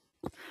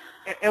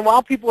 And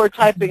while people are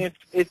typing,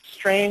 it's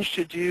strange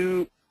to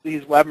do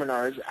these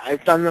webinars.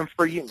 I've done them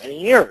for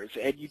many years,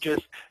 and you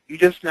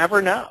just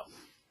never know.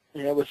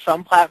 With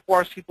some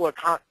platforms, people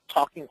are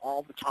talking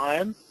all the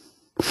time.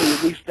 So you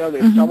at least know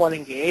there's someone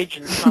engaged.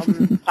 In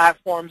some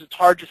platforms, it's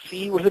hard to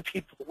see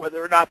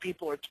whether or not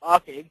people are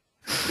talking.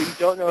 So you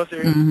don't know if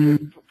they're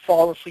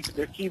falling asleep at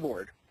their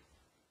keyboard.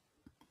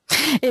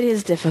 It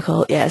is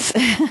difficult, yes.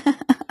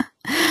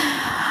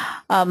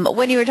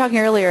 When you were talking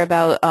earlier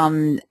about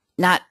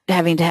not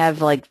having to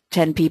have like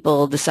 10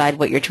 people decide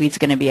what your tweet's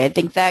going to be, I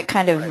think that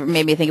kind of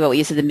made me think about what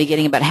you said at the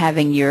beginning about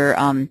having your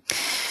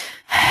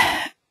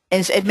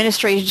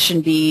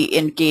administration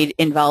be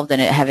involved in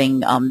it,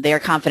 having their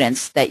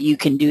confidence that you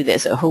can do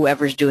this, or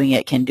whoever's doing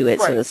it can do it.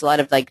 Right. So there's a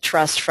lot of like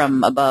trust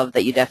from above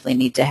that you definitely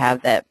need to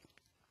have, that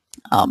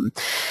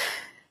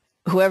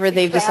whoever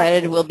they've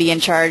decided will be in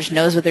charge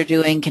knows what they're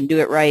doing, can do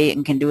it right,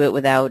 and can do it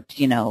without,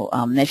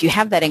 if you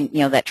have that,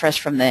 that trust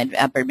from the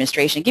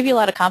administration, give you a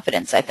lot of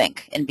confidence, I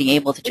think, in being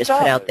able to just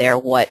put out there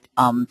what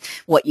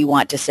you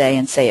want to say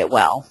and say it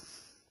well.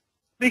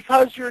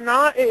 Because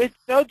it's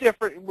no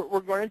different.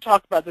 We're going to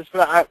talk about this,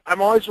 but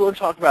I'm always willing to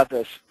talk about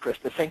this,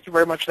 Krista. Thank you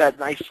very much for that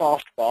nice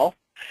softball.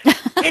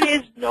 It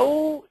is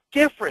no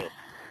different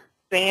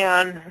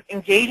than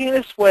engaging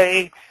this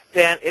way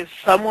than if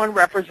someone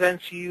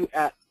represents you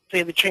at,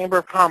 say, the Chamber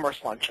of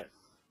Commerce luncheon.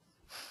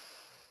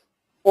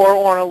 or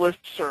on a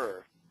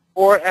listserv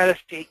or at a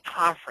state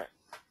conference,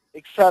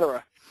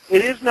 etc.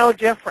 It is no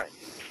different.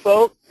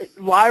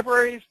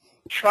 Libraries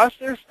trust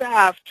their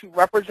staff to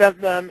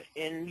represent them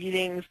in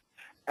meetings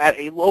at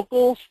a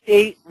local,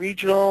 state,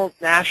 regional,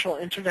 national,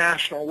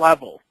 international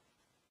level.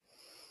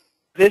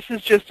 This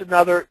is just a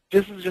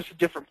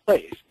different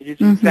place. It is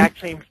the exact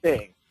same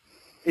thing.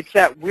 It's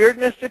that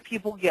weirdness that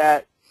people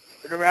get,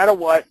 no matter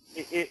what.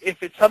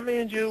 If it's something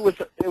to do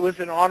with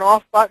an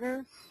on-off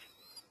button,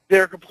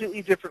 they're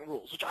completely different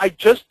rules, which I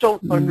just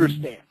don't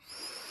understand.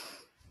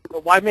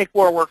 But why make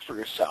more work for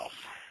yourself?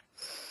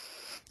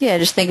 Yeah,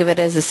 just think of it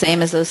as the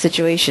same as those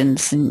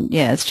situations, and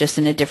yeah, it's just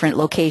in a different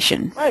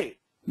location. Right.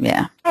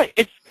 Yeah. Right.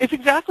 It's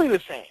exactly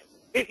the same.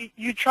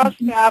 You trust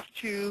staff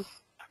to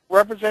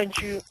represent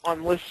you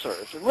on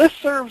listservs. And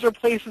listservs are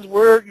places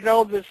where,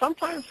 that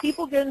sometimes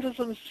people get into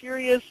some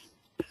serious,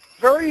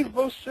 very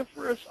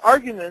vociferous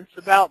arguments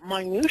about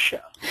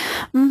minutia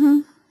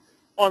on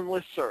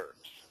listservs.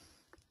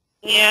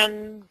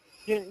 And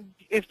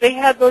if they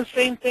had those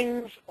same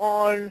things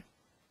on,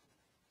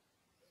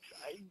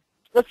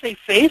 let's say,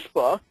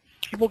 Facebook,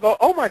 people go,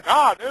 oh my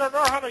God, they don't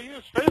know how to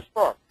use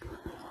Facebook.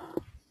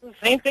 The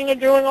same thing they're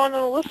doing on the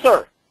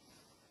listserv.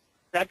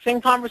 That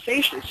same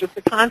conversation. It's just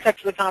the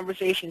context of the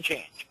conversation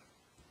change,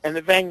 and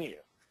the venue,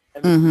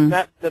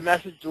 and the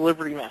message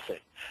delivery method.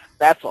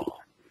 That's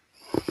all.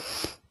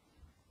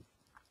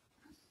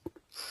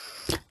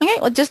 Okay,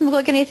 well, it doesn't look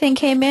like anything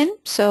came in,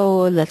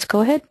 so let's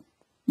go ahead.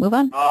 Move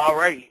on. All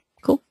righty.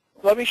 Cool.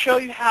 Let me show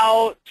you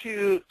how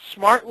to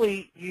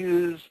smartly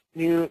use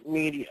new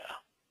media.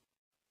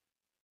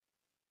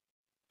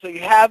 So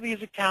you have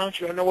these accounts.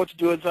 You don't know what to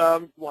do with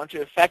them. You want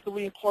to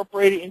effectively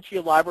incorporate it into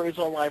your library's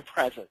online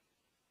presence.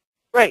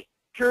 Great.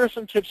 Here are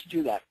some tips to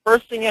do that.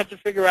 First thing you have to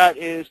figure out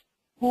is,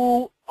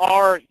 who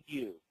are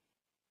you?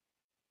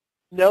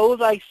 Know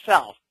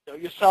thyself. Know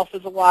yourself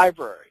as a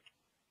library.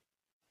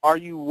 Are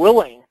you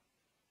willing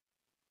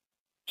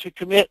to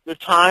commit the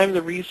time,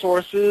 the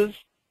resources,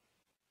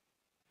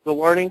 the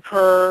learning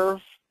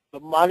curve, the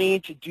money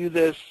to do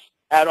this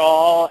at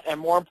all, and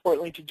more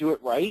importantly, to do it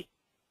right?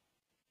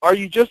 Are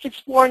you just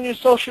exploring your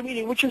social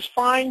media, which is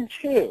fine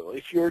too.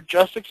 If you're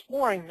just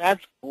exploring,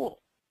 that's cool.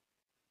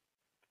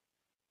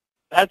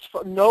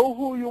 Know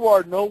who you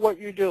are, know what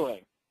you're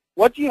doing.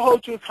 What do you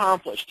hope to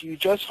accomplish? Do you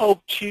just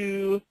hope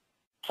to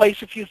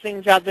place a few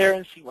things out there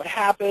and see what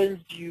happens?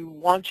 Do you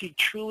want to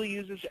truly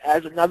use this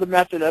as another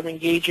method of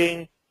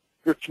engaging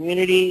your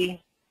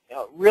community?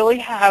 Really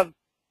have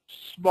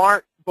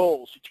smart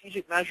goals,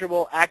 strategic,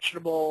 measurable,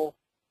 actionable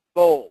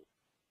goals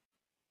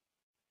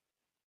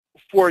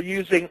for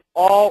using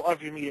all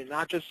of your media,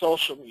 not just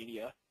social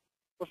media.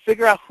 But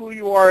figure out who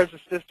you are as a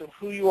system,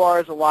 who you are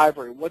as a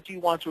library. What do you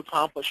want to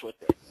accomplish with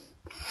it?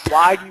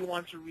 Why do you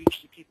want to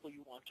reach the people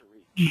you want to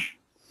reach?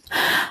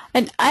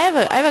 And I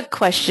have a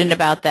question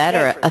about that,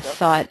 or a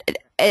thought.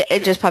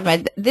 It just popped in my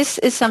mind. This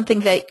is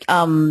something that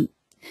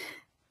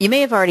you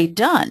may have already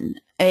done.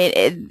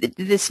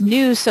 This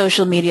new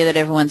social media that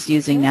everyone's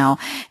using now,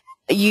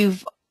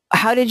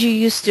 how did you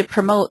used to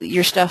promote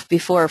your stuff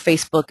before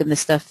Facebook and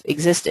this stuff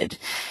existed?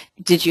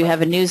 Did you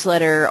have a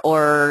newsletter,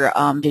 or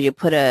did you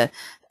put a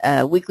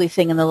weekly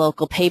thing in the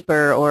local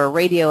paper or a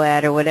radio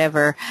ad or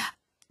whatever?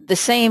 The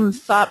same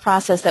thought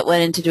process that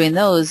went into doing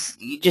those,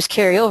 you just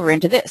carry over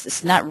into this.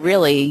 It's not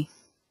really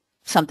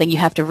something you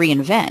have to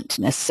reinvent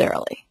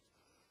necessarily.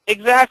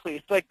 Exactly.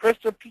 It's like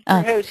Krista peeked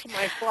her head to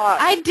my slide.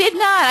 I did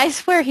not. I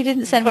swear he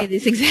didn't send me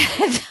this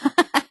exact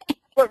time.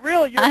 But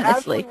really, you're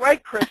absolutely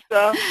right,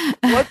 Krista.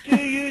 What do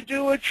you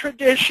do with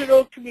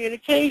traditional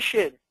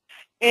communication?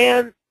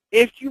 And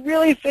if you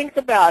really think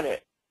about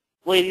it,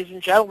 ladies and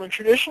gentlemen,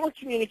 traditional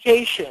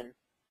communication,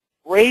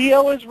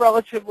 radio is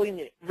relatively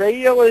new.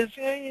 Radio is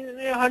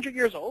 100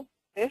 years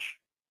old-ish.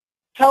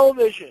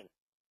 Television,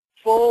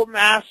 full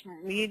mass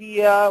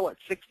media,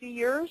 60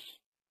 years?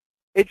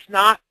 It's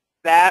not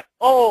that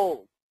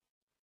old.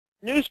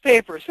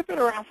 Newspapers have been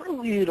around for a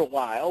little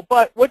while,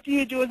 but what do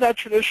you do with that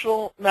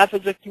traditional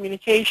methods of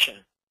communication?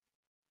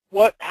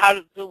 Do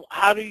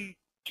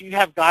you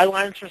have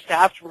guidelines for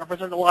staff to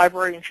represent the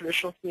library in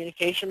traditional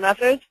communication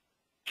methods?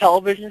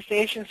 Television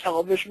stations,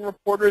 television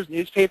reporters,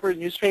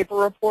 newspaper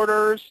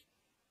reporters,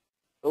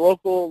 the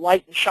local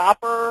light and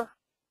shopper,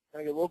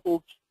 the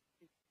local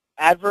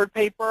advert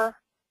paper.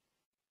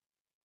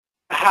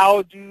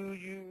 How do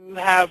you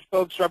have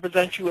folks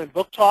represent you in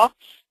book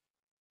talks,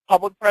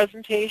 public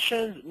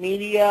presentations,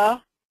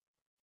 media,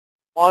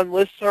 on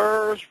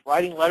listservs,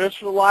 writing letters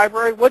for the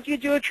library? What do you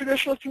do with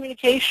traditional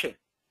communication?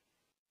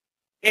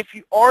 If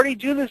you already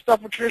do this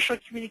stuff with traditional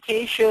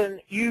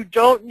communication, you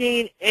don't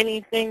need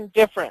anything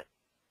different.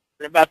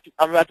 I'm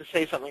about to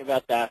say something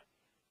about that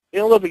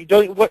in a little bit.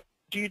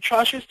 Do you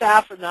trust your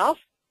staff enough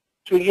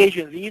to engage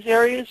in these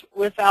areas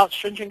without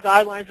stringent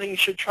guidelines? And you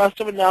should trust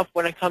them enough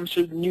when it comes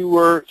to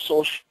newer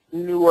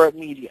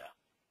media.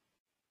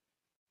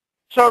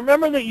 So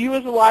remember that you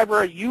as a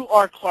library, you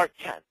are Clark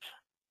Kent.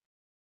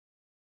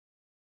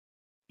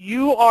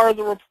 You are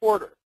the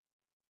reporter.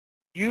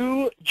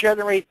 You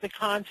generate the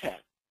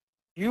content.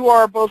 You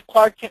are both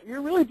Clark Kent.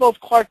 You're really both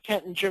Clark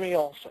Kent and Jimmy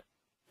Olsen.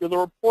 You're the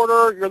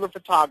reporter. You're the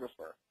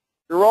photographer.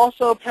 You're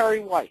also Perry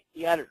White,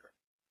 the editor.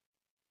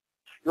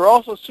 You're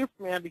also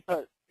Superman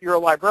because you're a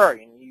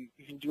librarian. You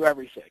can do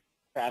everything.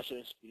 Faster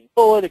than speeding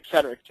bullet, et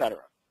cetera, et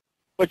cetera.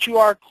 But you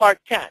are Clark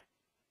Kent.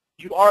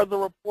 You are the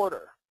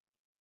reporter.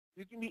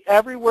 You can be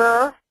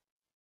everywhere,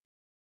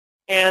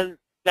 and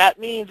that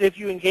means if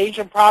you engage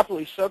them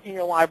properly, so can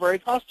your library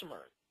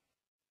customers.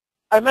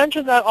 I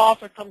mentioned that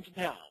author come to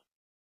town.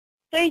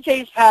 Say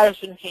James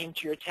Patterson came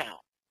to your town.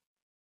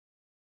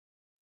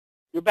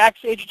 You're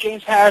backstage at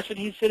James Patterson.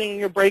 He's sitting in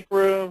your break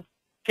room,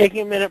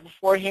 taking a minute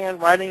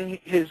beforehand, writing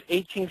his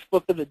 18th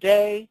book of the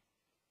day.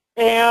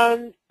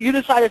 And you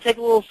decide to take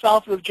a little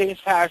selfie with James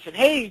Patterson.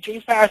 Hey,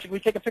 James Patterson, can we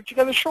take a picture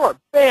together? Sure.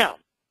 Bam.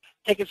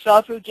 Take a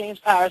selfie with James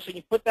Patterson.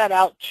 You put that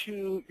out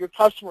to your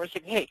customers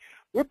saying, hey,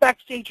 we're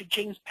backstage at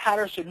James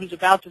Patterson, who's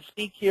about to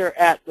speak here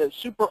at the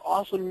super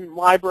awesome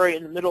library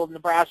in the middle of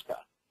Nebraska.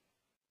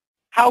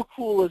 How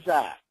cool is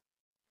that?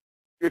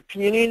 Your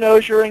community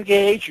knows you're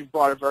engaged. You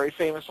brought a very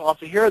famous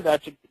author here.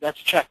 That's a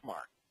check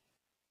mark.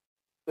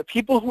 The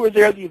people who are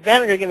there at the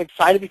event are going to get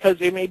excited because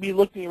they may be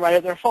looking right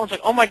at their phones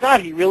like, oh my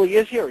God, he really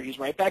is here. He's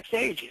right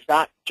backstage. It's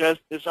not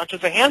just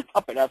a hand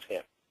puppet of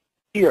him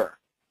here.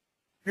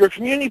 Your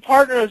community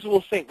partners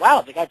will think,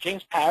 wow, they got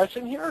James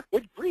Patterson here?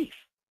 Good grief.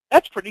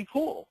 That's pretty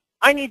cool.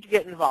 I need to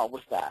get involved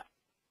with that.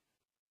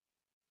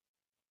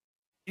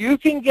 You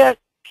can get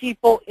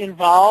people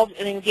involved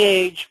and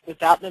engaged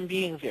without them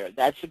being there.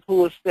 That's the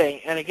coolest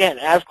thing. And again,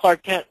 as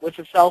Clark Kent with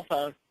a cell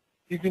phone,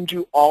 you can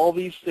do all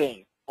these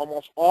things.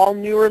 Almost all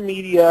newer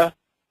media,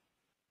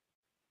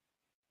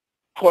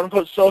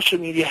 quote-unquote social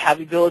media, have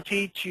the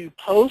ability to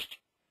post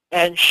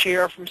and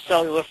share from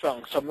cellular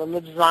phones. Some of them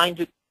are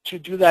designed to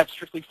do that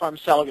strictly from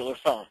cellular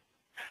phone.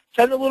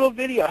 Send a little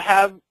video.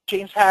 Have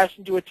James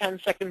Patterson do a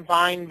 10-second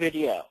Vine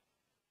video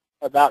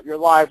about your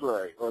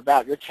library or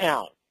about your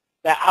town.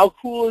 Now, how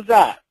cool is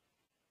that?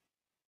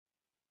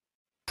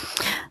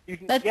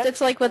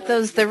 That's like what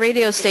the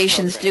radio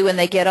stations do when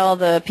they get all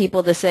the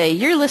people to say,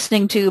 you're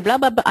listening to blah,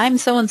 blah, blah, I'm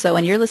so-and-so,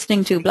 and you're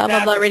listening to blah,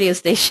 blah, blah radio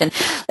station.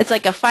 It's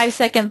like a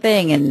 5-second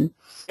thing. And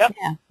yep,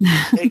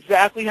 yeah.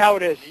 Exactly how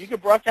it is. You can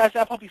broadcast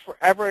that puppy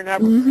forever and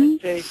ever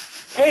and say,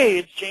 hey,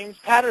 it's James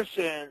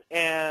Patterson,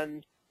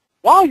 and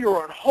while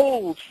you're on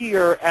hold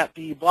here at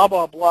the blah,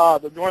 blah, blah,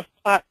 the North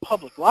Platte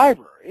Public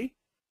Library,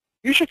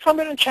 you should come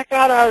in and check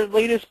out our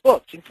latest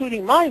books,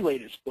 including my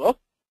latest book,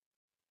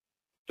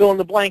 Fill in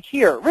the Blank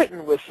Here,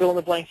 written with Fill in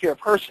the Blank Here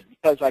person,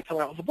 because I come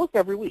out with a book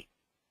every week.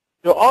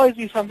 There'll always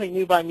be something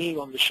new by me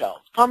on the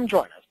shelves. Come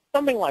join us,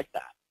 something like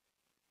that.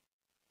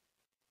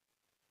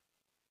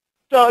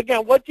 So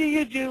again, what do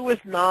you do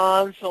with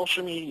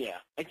non-social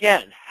media?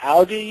 Again,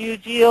 how do you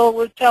deal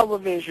with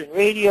television,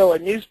 radio,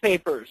 and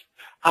newspapers?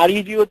 How do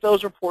you deal with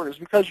those reporters?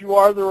 Because you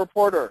are the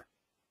reporter.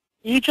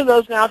 Each of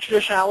those now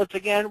traditional outlets,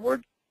 again,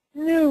 were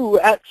new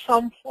at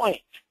some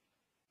point.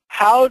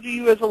 How do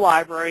you as a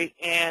library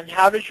and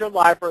how does your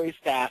library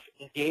staff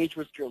engage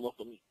with your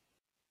local media?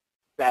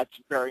 That's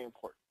very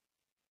important.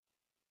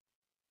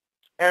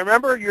 And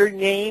remember, your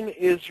name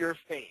is your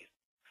face.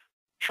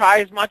 Try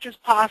as much as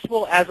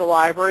possible as a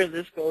library, and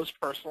this goes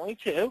personally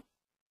too,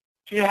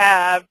 to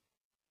have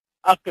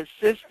a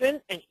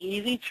consistent and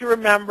easy to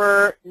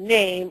remember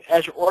name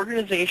as your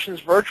organization's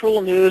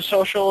virtual news,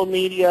 social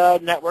media,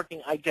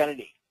 networking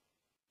identity.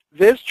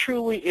 This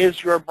truly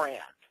is your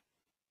brand.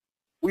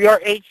 We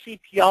are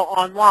HCPL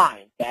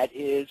Online. That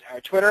is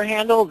our Twitter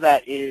handle.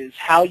 That is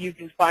how you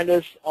can find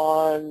us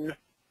on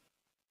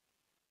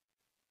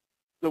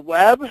the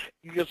web.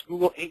 You just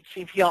Google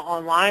HCPL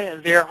Online,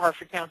 and there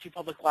Hartford County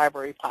Public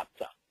Library pops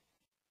up.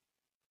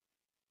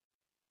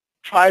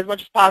 Try as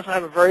much as possible to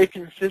have a very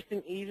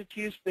consistent,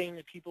 easy-to-use thing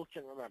that people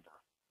can remember.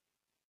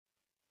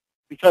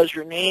 Because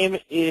your name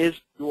is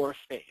your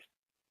face.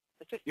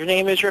 That's it. Your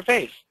name is your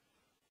face.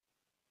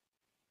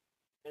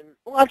 And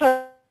a lot of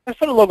times,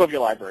 put a logo of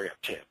your library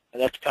up too,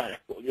 and that's kind of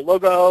cool. Your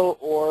logo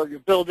or your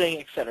building,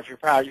 etc. If you're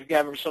proud, you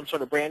have some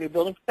sort of brand new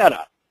building, put that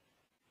up.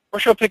 Or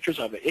show pictures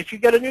of it. If you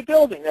get a new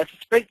building, that's a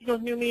great thing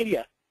with new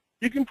media.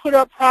 You can put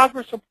up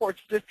progress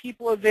reports as if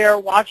people are there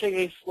watching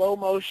a slow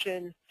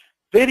motion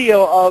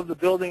video of the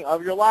building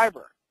of your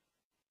library.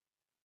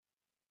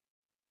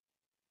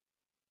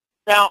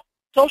 Now,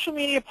 social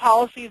media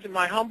policies, in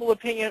my humble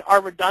opinion,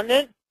 are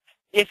redundant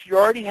if you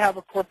already have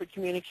a corporate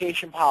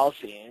communication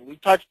policy, and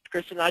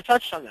Chris and I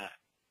touched on that.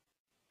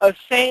 Of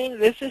saying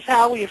this is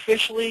how we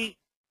officially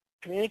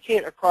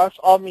communicate across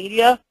all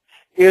media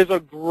is a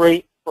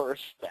great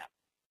first step.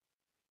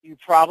 You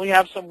probably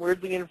have some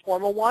weirdly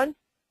informal one,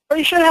 or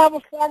you should have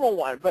a formal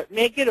one, but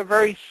make it a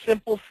very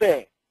simple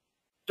thing.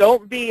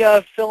 Don't be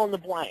a fill in the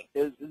blank.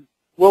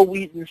 Will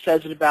Wheaton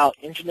says it about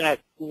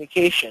internet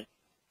communication.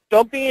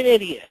 Don't be an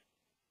idiot.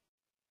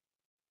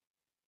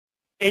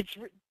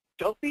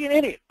 Don't be an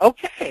idiot.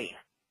 Okay.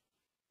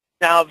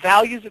 Now,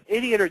 values of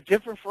idiot are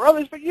different for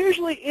others, but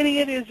usually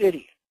idiot is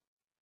idiot.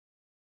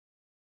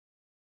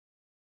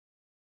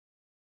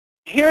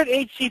 Here at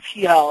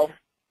HCPL,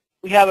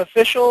 we have an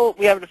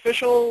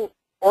official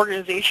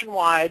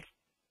organization-wide,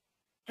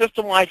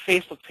 system-wide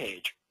Facebook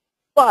page.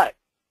 But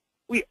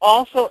we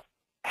also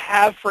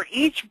have, for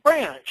each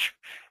branch,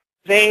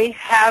 they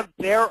have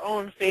their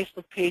own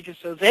Facebook pages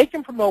so they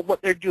can promote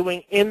what they're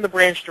doing in the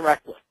branch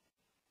directly.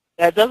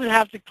 That doesn't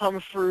have to come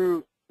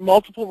through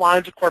multiple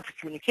lines of corporate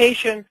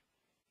communication.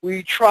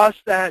 We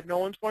trust that no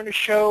one's going to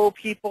show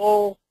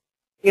people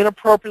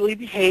inappropriately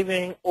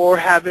behaving or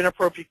have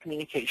inappropriate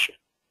communication.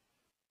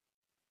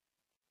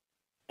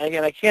 And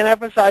again, I can't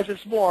emphasize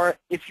this more.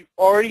 If you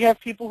already have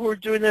people who are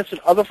doing this in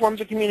other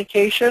forms of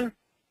communication,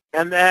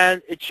 and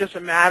then it's just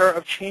a matter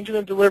of changing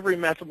the delivery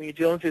method when you're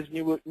dealing with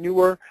these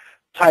newer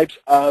types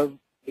of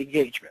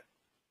engagement.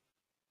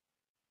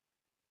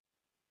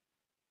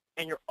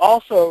 And you're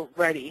also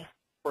ready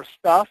for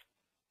stuff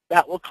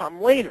that will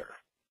come later.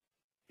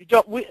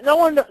 No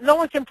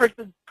one can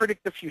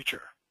predict the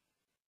future.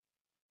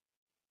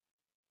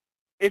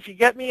 If you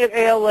get me at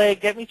ALA,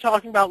 get me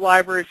talking about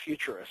library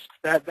futurists.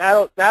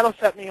 That'll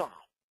set me off.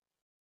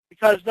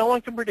 Because no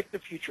one can predict the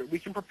future. We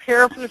can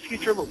prepare for the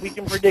future, but we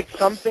can predict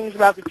some things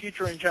about the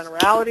future in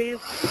generalities.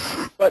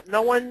 But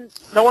no one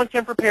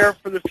can prepare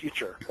for the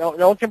future. No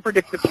one can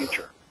predict the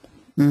future.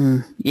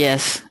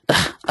 Yes.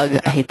 Ugh,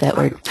 I hate that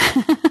word.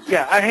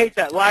 Yeah, I hate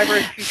that.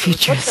 Library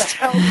futurist.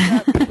 What the hell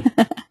does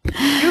that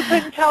mean? You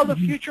couldn't tell the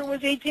future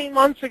was 18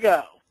 months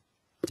ago.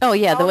 Oh,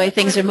 yeah, the way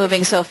things are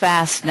moving so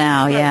fast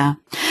now, yeah.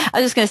 I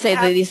was just going to say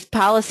that these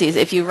policies,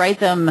 if you write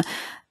them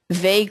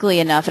vaguely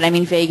enough, and I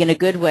mean vague in a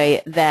good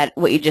way, that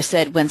what you just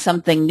said, when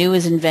something new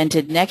is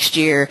invented next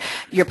year,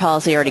 your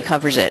policy already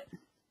covers it.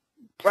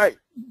 Right.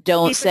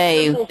 Don't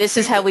say, this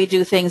is how we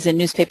do things in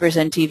newspapers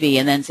and TV,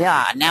 and then say,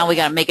 now we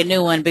got to make a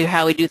new one, but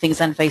how we do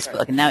things on Facebook.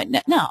 Right. And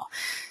now, no.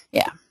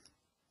 Yeah.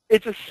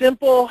 It's a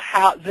simple,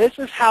 this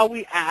is how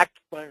we act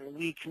when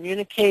we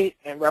communicate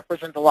and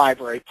represent the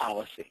library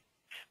policy.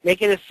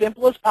 Make it as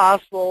simple as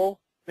possible.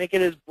 Make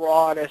it as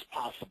broad as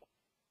possible.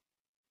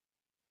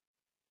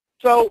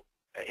 So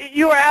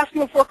you were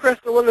asking before, Chris,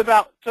 a little bit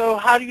about, so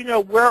how do you know,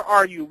 where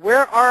are you?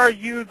 Where are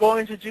you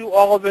going to do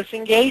all of this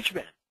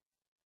engagement?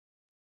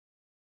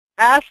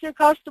 Ask your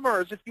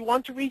customers. If you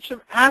want to reach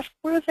them, ask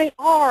where they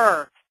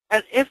are.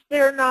 And if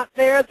they're not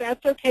there,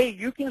 that's okay.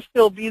 You can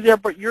still be there,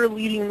 but you're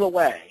leading the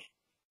way.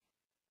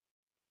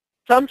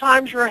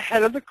 Sometimes you're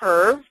ahead of the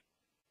curve.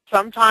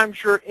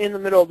 Sometimes you're in the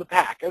middle of the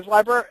pack. As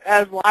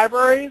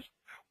libraries,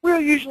 we're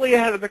usually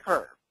ahead of the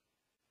curve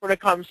when it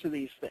comes to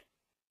these things.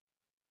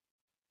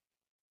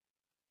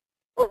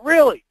 But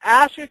really,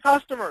 ask your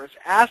customers.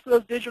 Ask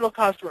those digital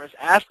customers.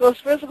 Ask those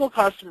physical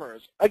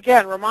customers.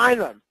 Again,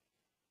 remind them,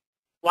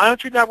 why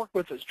don't you network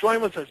with us?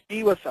 Join with us.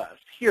 Be with us.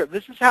 Here,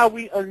 this is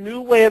a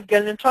new way of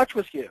getting in touch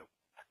with you.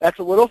 That's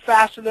a little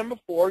faster than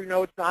before. You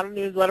know, it's not a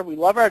newsletter. We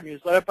love our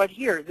newsletter. But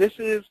here, this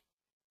is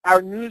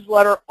our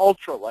newsletter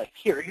ultra. Like,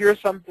 here's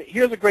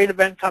a great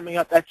event coming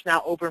up that's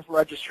now open for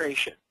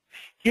registration.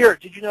 Here,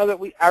 did you know that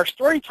our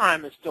story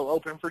time is still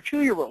open for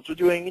 2-year-olds? We're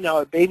doing,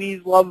 a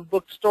Babies Love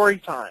Book story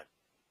time.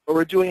 Or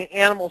we're doing an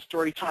animal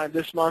story time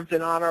this month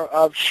in honor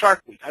of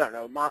Shark Week. I don't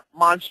know,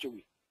 Monster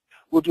Week.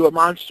 We'll do a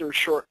monster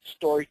short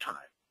story time.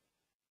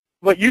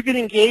 But you can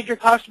engage your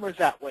customers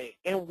that way.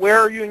 And where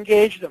are you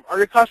engaging them? Are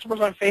your customers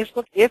on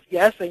Facebook? If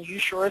yes, then you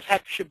sure as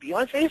heck should be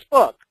on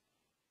Facebook.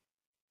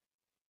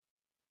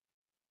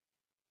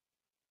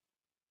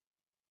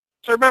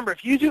 So remember,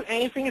 if you do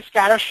anything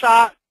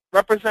scattershot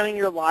representing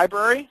your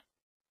library,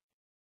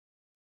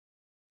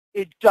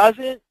 it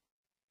doesn't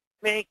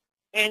make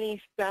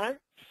any sense.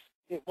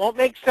 It won't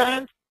make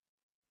sense.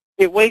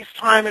 It wastes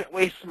time and it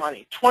wastes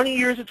money. 20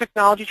 years of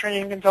technology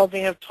training and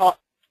consulting have taught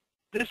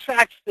this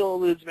fact still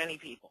eludes many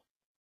people.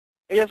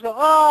 They just go,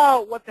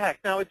 oh, what the heck.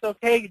 Now, it's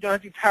okay. You don't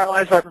have to be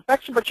paralyzed by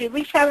perfection, but you at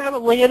least have a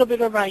little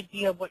bit of an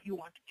idea of what you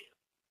want to do.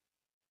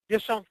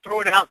 Just don't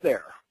throw it out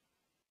there.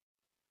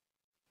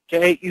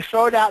 Okay? You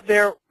throw it out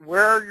there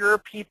where your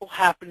people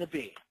happen to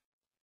be.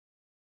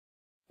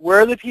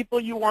 Where the people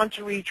you want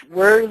to reach,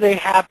 where they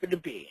happen to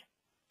be.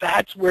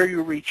 That's where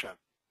you reach them.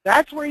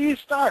 That's where you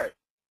start.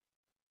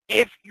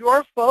 If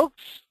your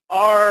folks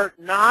are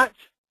not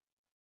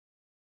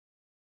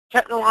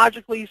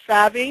technologically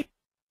savvy,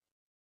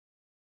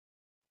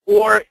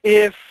 or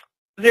if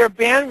their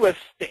bandwidth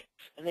stinks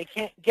and they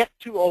can't get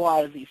to a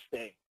lot of these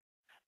things,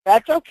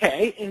 that's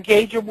okay.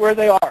 Engage them where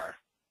they are.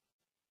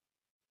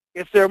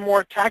 If they're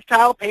more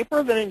tactile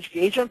paper, then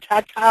engage them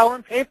tactile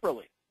and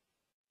paperly.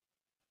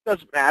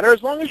 Doesn't matter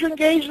as long as you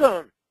engage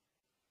them.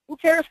 Who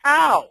cares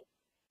how?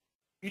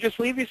 You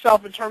just leave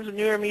yourself in terms of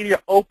newer media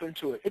open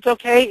to it. It's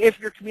okay if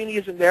your community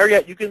isn't there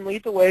yet. You can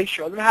lead the way,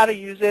 show them how to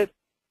use it,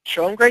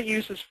 show them great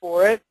uses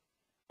for it,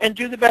 and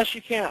do the best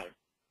you can.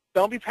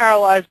 Don't be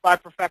paralyzed by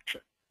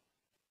perfection.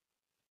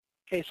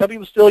 Okay, some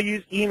people still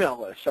use email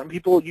lists. Some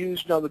people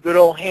use, the good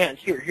old hands.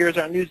 Here's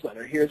our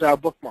newsletter. Here's our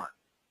bookmark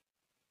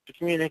to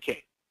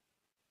communicate.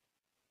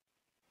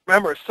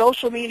 Remember,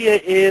 social media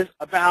is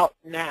about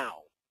now.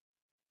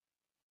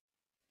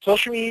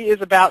 Social media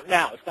is about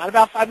now. It's not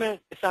about 5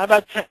 minutes. It's not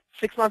about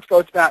 6 months ago.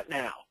 It's about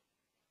now.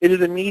 It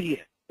is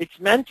immediate. It's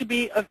meant to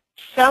be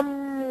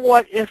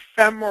somewhat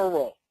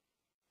ephemeral.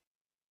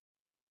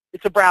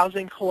 It's a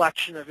browsing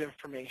collection of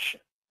information.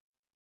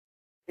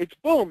 It's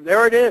boom,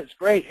 there it is.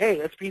 Great. Hey,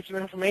 that's a piece of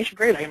information.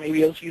 Great. I may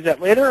be able to use that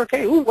later.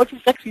 Okay. Ooh, what's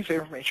this next piece of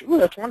information? Ooh,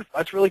 that's wonderful.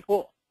 That's really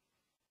cool.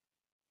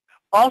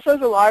 Also,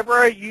 as a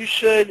library, you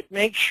should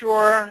make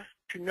sure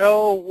to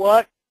know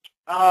what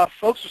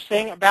folks are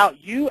saying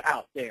about you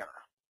out there.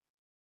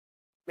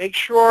 Make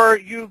sure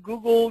you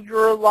Google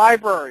your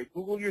library,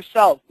 Google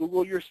yourself,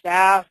 Google your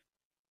staff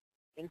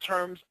in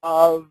terms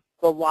of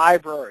the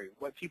library,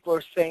 what people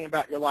are saying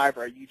about your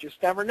library. You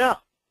just never know.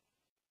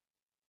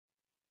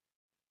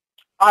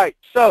 All right,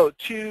 so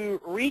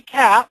to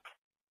recap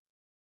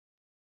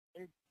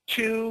and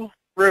to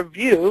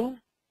review,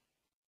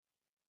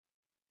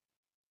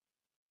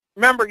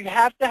 remember you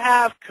have to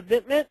have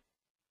commitment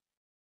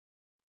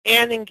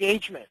and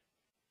engagement.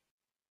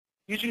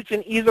 Usually it's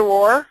an either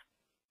or,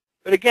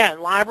 but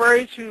again,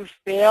 libraries who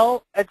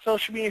fail at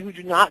social media, who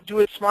do not do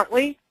it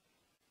smartly,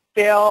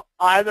 fail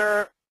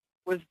either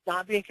with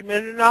not being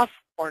committed enough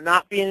or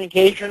not being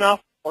engaged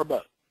enough or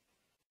both.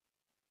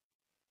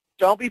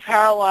 Don't be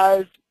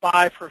paralyzed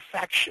by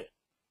perfection.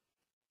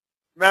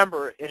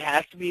 Remember, it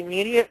has to be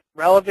immediate,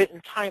 relevant,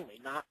 and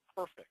timely, not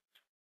perfect.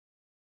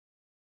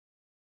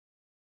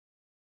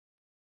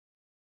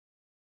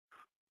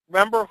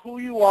 Remember who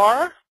you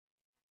are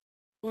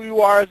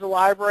as a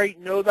library,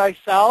 know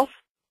thyself,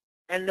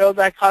 and know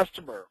thy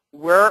customer.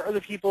 Where are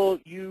the people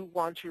you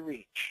want to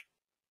reach?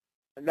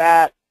 And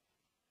that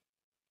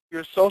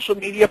your social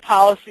media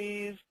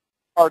policies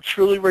are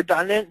truly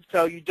redundant,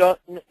 so you don't,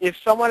 if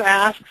someone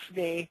asks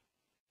me,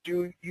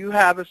 do you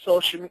have a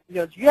do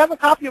you have a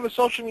copy of a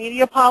social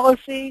media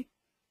policy?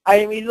 I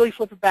immediately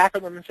flip it back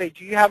on them and say,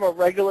 do you have a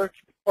regular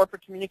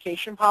corporate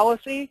communication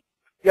policy?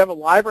 Do you have a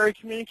library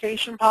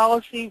communication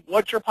policy?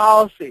 What's your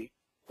policy?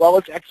 Well,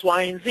 it's X,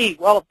 Y, and Z.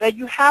 Well, then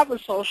you have a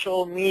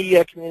social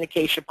media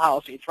communication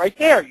policy. It's right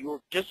there. You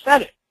just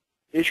said it.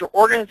 It's your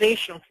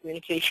organizational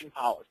communication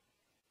policy.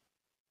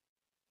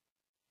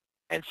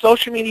 And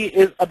social media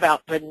is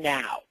about the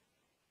now.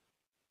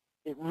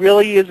 It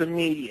really is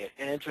immediate,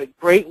 and it's a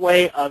great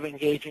way of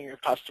engaging your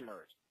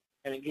customers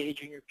and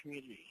engaging your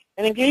community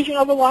and engaging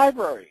other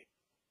libraries.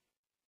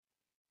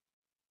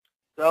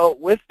 So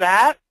with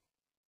that,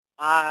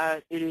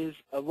 it is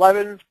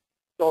 11.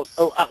 So,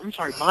 I'm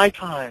sorry, my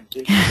time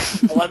is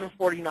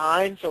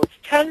 11:49, so it's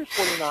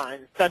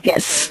 10:49 Central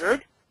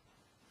Standard.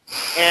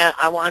 And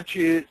I want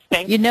to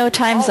thank you. You know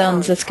time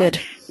zones. That's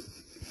good.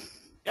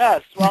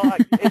 Yes, well,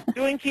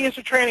 doing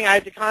TSA training, I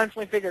had to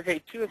constantly figure,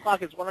 okay, 2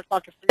 o'clock is 1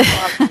 o'clock is 3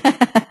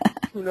 o'clock,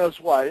 who knows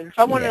what. And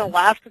someone in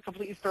Alaska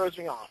completely throws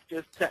me off.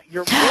 Just,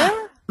 you're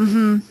where?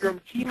 You're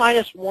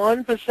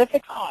T-1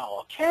 Pacific? Oh,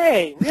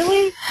 okay,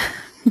 really?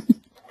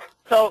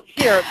 So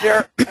here,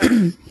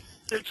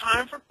 there's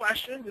time for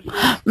questions.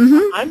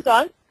 I'm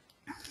done.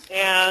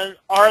 And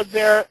are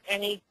there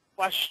any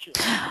questions?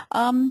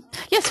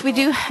 Yes, we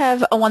do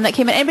have one that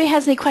came in. Anybody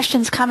has any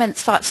questions,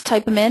 comments, thoughts,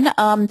 type them in.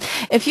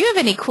 If you have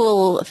any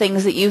cool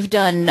things that you've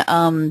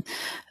done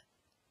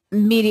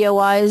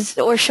media-wise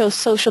or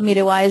social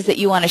media-wise that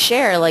you want to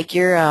share, like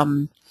your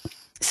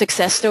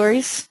success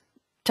stories,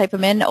 type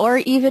them in, or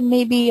even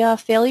maybe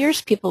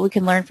failures. We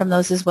can learn from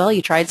those as well.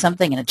 You tried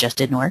something and it just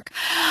didn't work.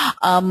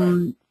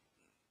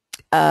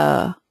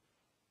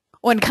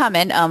 One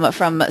comment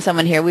from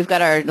someone here. We've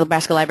got our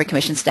Nebraska Library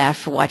Commission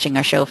staff watching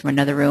our show from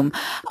another room.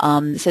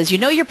 It says, you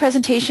know your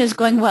presentation is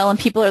going well and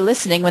people are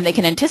listening when they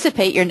can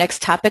anticipate your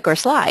next topic or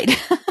slide.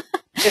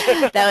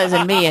 That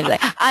wasn't me. And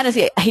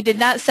honestly, he did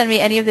not send me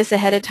any of this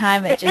ahead of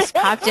time. It just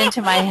popped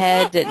into my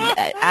head.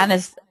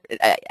 And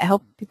I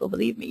hope people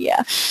believe me,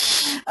 yeah.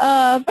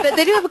 But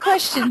they do have a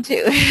question,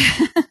 too.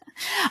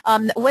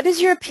 What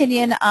is your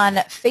opinion on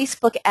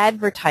Facebook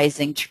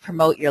advertising to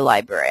promote your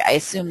library? I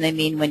assume they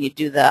mean when you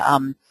do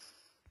the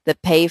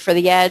pay for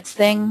the ads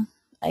thing.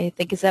 I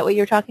think, is that what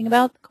you're talking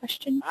about, the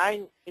question?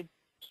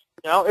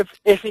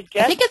 If it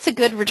gets... I think it's a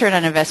good return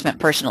on investment,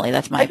 personally.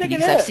 That's my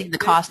opinion, because I've seen the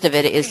cost of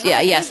it is,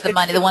 yes, the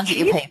money, the ones that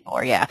you pay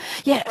for, yeah.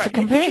 Yeah, right.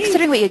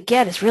 Considering what you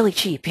get, it's really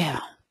cheap,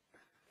 yeah.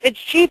 It's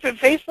cheap, and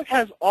Facebook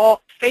has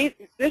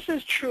this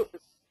is true,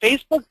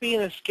 Facebook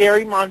being a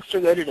scary monster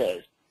that it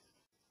is.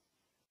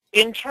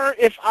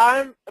 If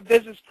I'm a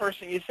business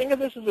person, you think of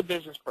this as a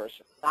business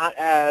person, not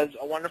as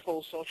a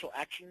wonderful social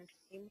action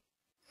team,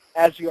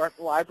 as you are at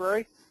the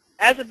library.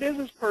 As a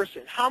business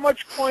person, how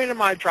much coin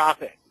am I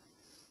dropping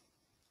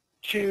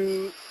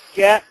to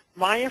get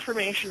my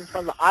information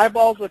from the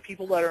eyeballs of the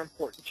people that are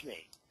important to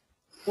me?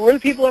 Who are the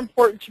people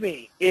important to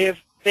me? If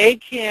they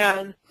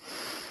can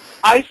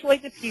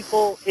isolate the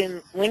people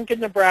in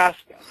Lincoln,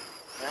 Nebraska,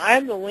 and I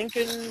am the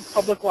Lincoln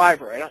Public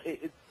Library.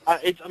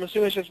 I'm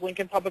assuming it's just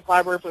Lincoln Public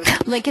Library.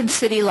 Lincoln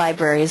City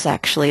Libraries,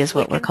 actually, is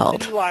what we're called.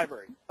 Lincoln City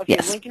Library. Okay,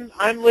 yes.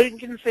 I'm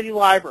Lincoln City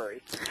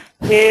Libraries.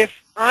 If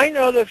I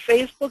know that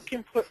Facebook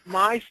can put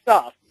my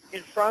stuff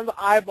in front of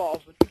the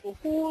eyeballs of people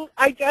who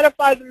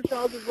identify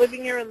themselves as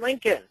living here in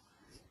Lincoln,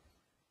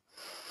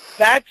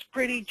 that's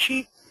pretty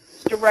cheap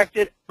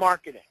directed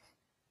marketing.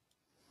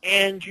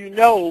 And you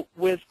know,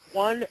 with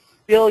 1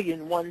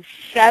 billion,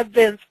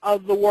 1/7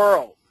 of the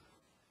world,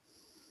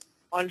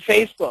 on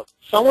Facebook.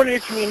 Someone in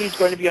your community is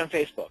going to be on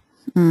Facebook.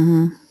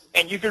 Mm-hmm.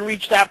 And you can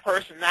reach that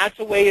person. That's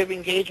a way of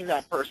engaging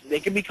that person. They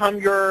can become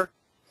your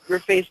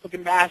Facebook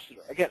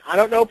ambassador. Again, I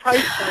don't know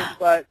price points,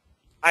 but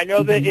I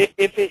know that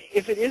if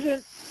it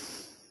isn't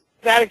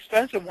that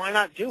expensive, why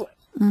not do it?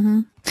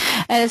 Mm-hmm.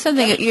 And it's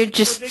something you're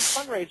just... It's a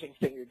big fundraising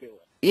thing you're doing.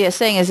 Yeah,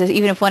 saying is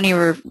even if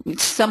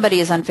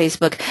somebody is on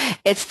Facebook,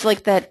 it's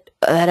like that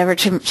ever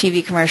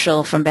TV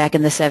commercial from back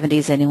in the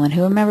 70s. Anyone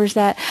who remembers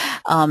that?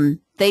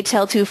 They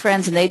tell two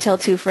friends, and they tell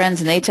two friends,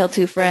 and they tell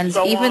two friends.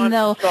 Even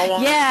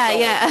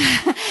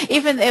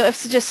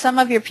if just some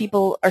of your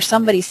people or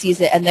somebody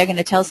sees it, and they're going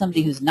to tell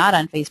somebody who's not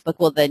on Facebook,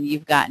 well, then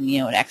you've gotten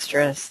an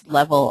extra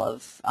level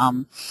of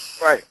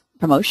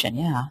promotion.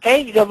 Yeah.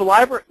 Hey, the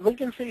library,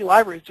 Lincoln City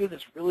Library is doing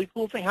this really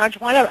cool thing. How'd you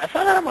find out? I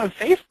found out I'm on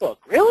Facebook.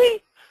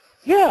 Really?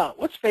 Yeah,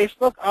 what's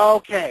Facebook?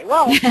 Okay,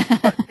 well.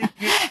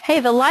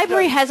 Hey, the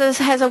library has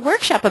a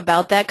workshop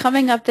about that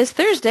coming up this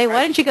Thursday.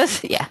 Why don't you go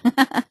see? Yeah.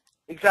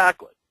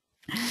 Exactly.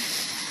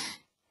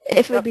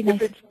 If it would be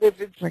nice.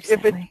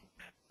 If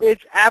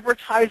it's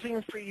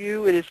advertising for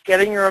you, it is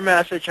getting your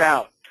message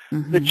out.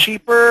 Mm-hmm. The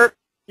cheaper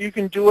you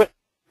can do it,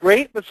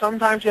 great, but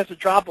sometimes you have to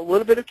drop a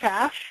little bit of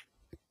cash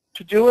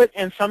to do it,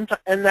 and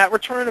that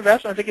return on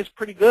investment I think is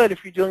pretty good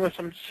if you're dealing with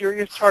some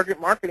serious target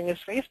marketing as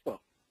Facebook.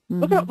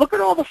 Mm-hmm. Look at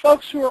all the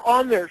folks who are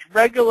on there,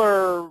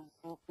 regular,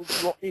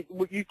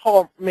 what you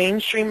call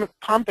mainstream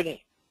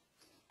company,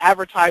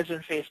 advertising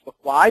Facebook.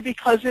 Why?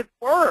 Because it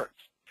works.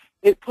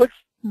 It puts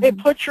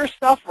your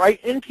stuff right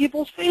in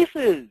people's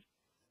faces.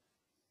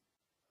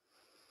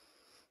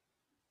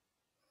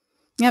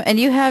 Yeah, and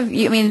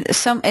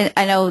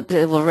I know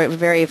it will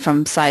vary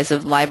from size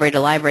of library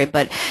to library,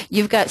 but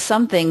you've got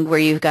something where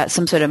you've got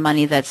some sort of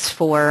money that's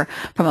for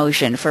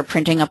promotion, for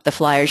printing up the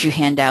flyers you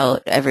hand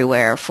out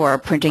everywhere, for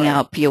printing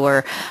out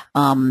your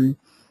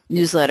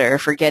newsletter,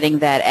 for getting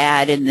that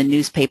ad in the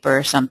newspaper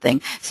or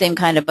something. Same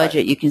kind of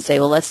budget. You can say,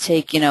 well, let's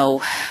take,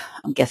 I'm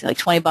guessing like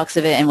 $20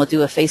 of it, and we'll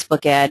do a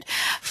Facebook ad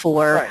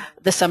for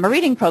the summer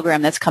reading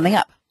program that's coming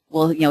up.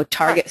 We'll,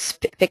 target,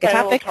 pick a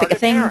topic, pick a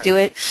thing, parents. do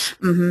it.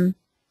 Mm-hmm.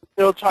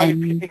 It'll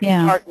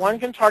target, one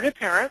can target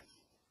parents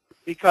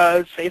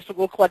because Facebook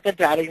will collect that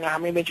data. You know how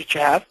many midgets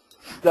you have.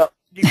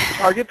 You can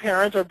target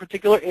parents of a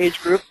particular age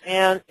group,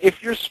 and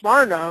if you're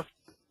smart enough,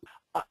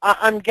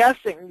 I'm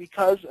guessing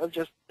because of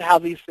just how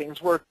these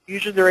things work,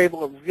 usually they're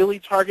able to really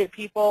target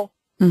people.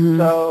 Mm-hmm.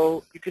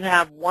 So you can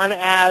have one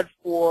ad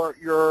for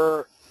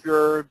your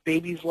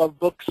babies love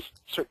books,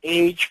 so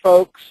age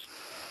folks,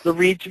 the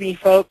read to me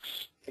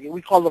folks.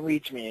 We call them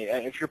read to me.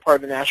 If you're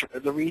part of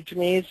the read to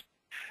me's.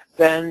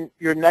 Then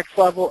your next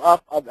level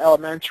up of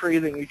elementary,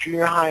 then your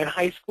junior high and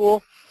high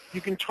school, you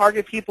can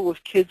target people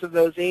with kids of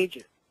those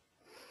ages.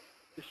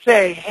 To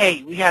say,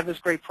 hey, we have this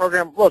great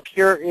program. Look,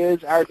 here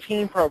is our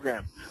teen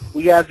program.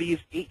 We have these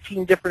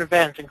 18 different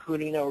events,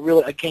 including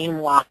really a game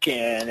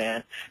lock-in,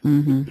 and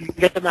you can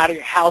get them out of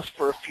your house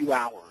for a few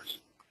hours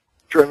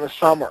during the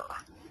summer.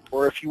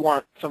 Or if you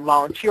want some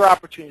volunteer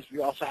opportunities,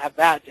 we also have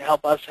that to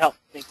help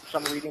make the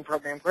summer reading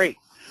program great.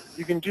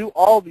 You can do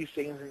all these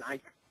things, and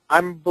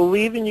I'm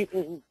believing you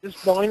in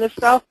just knowing this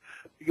stuff,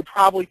 you could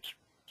probably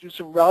do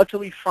some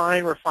relatively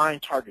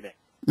refined targeting.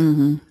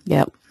 Mm-hmm.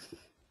 Yep.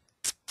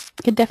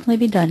 Could definitely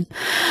be done.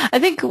 I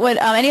think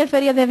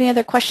anybody have any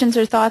other questions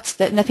or thoughts?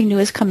 That nothing new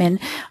has come in,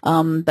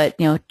 but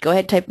go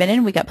ahead, type it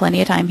in. We got plenty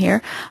of time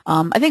here.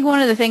 I think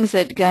one of the things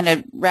that kind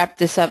of wrapped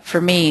this up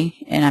for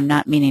me, and I'm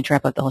not meaning to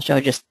wrap up the whole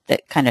show, just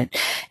that kind of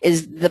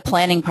is the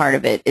planning part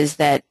of it. Is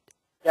that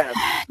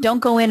don't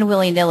go in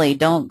willy-nilly.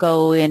 Don't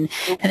go in,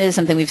 and this is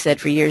something we've said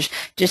for years,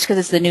 just because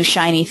it's the new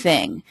shiny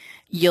thing.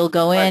 You'll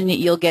go in,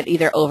 you'll get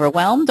either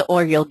overwhelmed,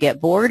 or you'll get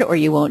bored, or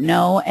you won't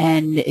know,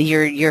 and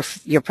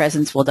your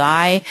presence will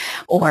die,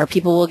 or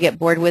people will get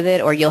bored with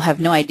it, or you'll have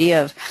no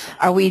idea of,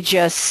 are we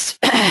just,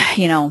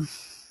 putting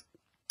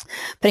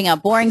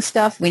out boring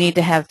stuff? We need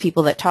to have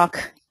people that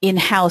talk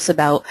in-house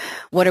about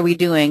what are we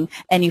doing,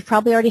 and you've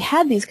probably already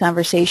had these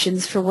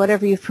conversations for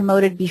whatever you've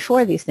promoted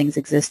before these things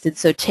existed.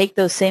 So take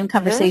those same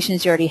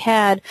conversations you already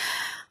had,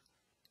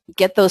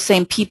 get those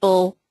same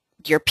people,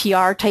 your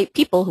PR type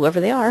people, whoever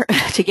they are,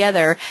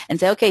 together and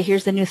say, okay,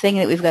 here's the new thing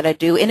that we've got to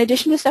do in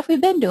addition to stuff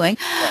we've been doing.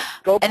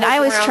 And I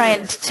always try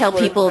and tell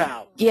people,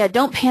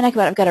 don't panic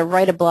about it. I've got to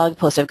write a blog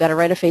post. I've got to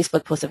write a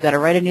Facebook post. I've got to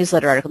write a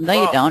newsletter article. No,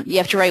 you don't. You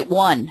have to write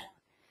one.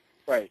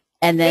 Right.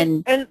 And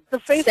then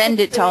send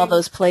it to all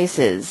those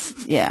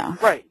places. Yeah.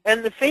 Right.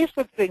 And the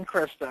Facebook thing,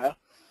 Krista,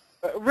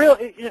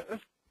 really,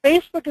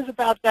 Facebook is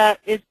about that.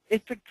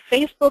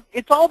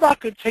 It's all about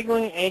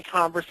continuing a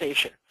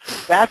conversation.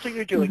 That's what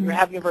you're doing. You're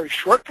having a very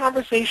short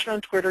conversation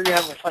on Twitter. You're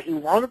having a slightly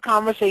longer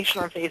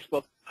conversation on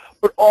Facebook.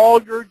 But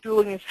all you're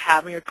doing is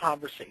having a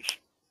conversation.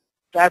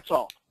 That's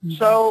all.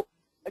 So,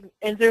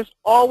 and there's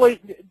always,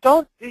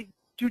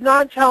 do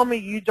not tell me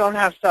you don't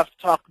have stuff to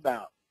talk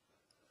about.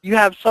 You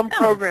have some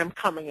program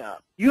coming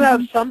up. You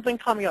have something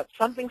coming up.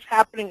 Something's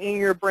happening in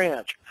your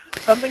branch.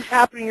 Something's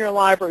happening in your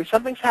library.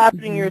 Something's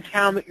happening in your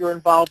town that you're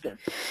involved in.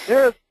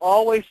 There is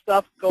always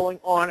stuff going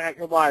on at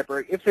your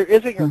library. If there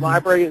isn't, your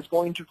library is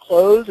going to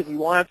close, and you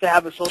won't have to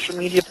have a social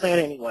media plan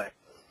anyway,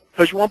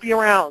 because you won't be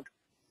around.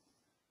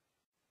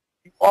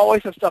 You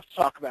always have stuff to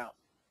talk about.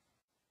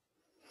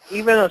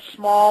 Even a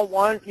small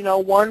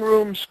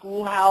one-room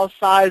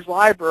schoolhouse-sized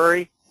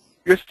library,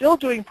 you're still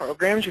doing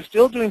programs, you're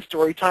still doing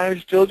story times,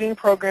 you're still doing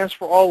programs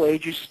for all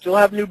ages, you still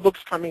have new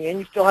books coming in,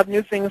 you still have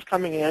new things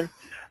coming in,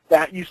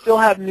 that you still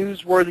have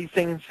newsworthy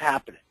things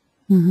happening.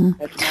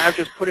 It's a matter of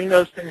just putting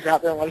those things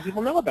out there and letting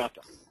people know about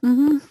them.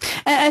 And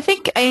I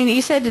think,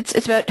 you said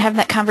it's about having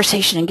that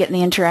conversation and getting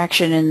the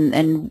interaction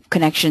and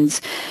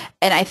connections.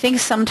 And I think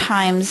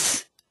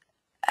sometimes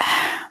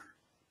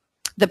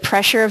the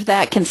pressure of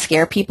that can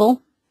scare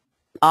people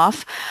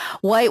off.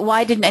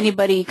 Why didn't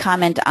anybody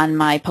comment on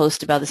my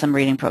post about the summer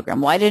reading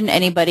program? Why didn't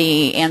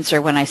anybody answer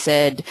when I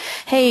said,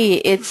 hey,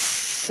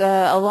 it's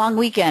a long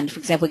weekend? For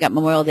example, we got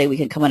Memorial Day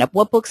weekend coming up.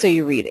 What books are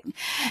you reading?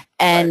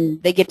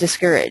 And they get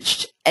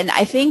discouraged. And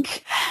I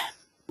think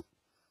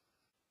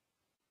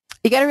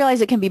you got to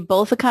realize it can be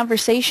both a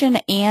conversation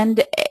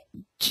and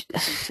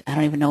I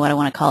don't even know what I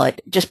want to call it.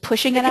 Just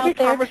pushing it out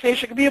there.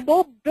 Conversation. It could be a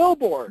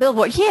billboard.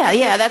 Billboard.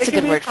 Yeah, that's a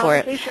good word for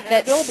it.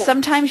 That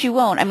sometimes you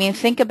won't. I mean,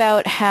 think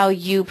about how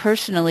you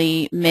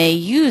personally may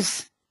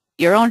use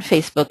your own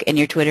Facebook and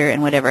your Twitter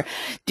and whatever.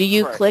 Do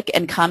you click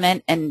and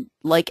comment and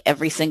like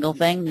every single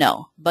thing?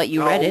 No. But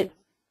you read it.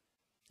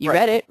 You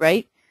read it,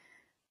 right?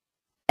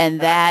 And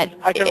that,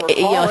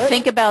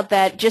 think about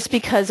that. Just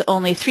because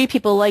only 3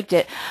 people liked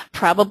it,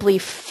 probably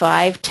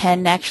 5,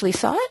 10 actually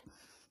saw it.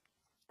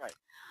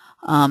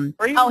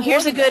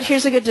 Here's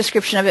a good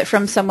description of it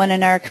from someone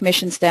in our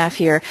commission staff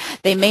here.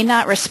 They may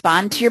not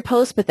respond to your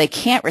post, but they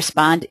can't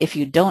respond if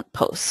you don't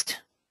post.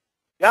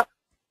 Yep.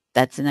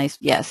 That's a nice,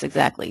 yes,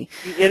 exactly.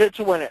 You get it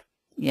to win it.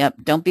 Yep.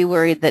 Don't be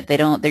worried that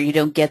you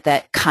don't get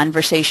that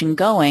conversation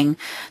going.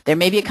 There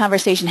may be a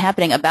conversation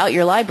happening about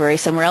your library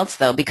somewhere else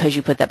though, because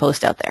you put that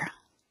post out there.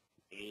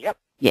 Yep.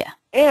 Yeah.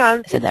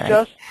 And it's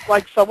just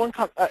like someone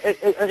comes,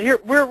 here,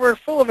 we're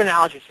full of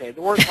analogies today.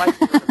 The word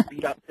like is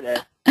beat up today.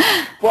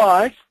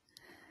 But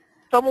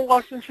someone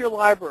walks into your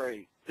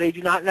library. They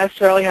do not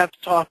necessarily have to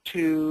talk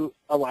to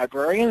a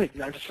librarian. They do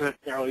not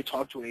necessarily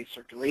talk to a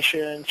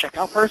circulation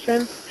checkout person.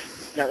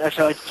 They do not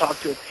necessarily have to talk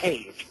to a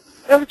page.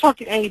 They don't have to talk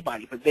to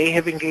anybody, but they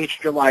have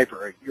engaged your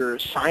library. Your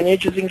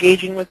signage is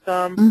engaging with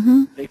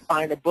them. They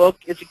find a book,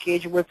 it's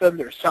engaging with them.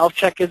 Their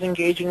self-check is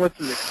engaging with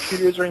them. Their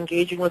computers are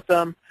engaging with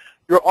them.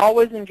 You're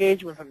always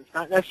engaging with them. It's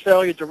not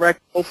necessarily a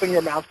direct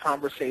open-your-mouth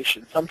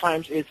conversation.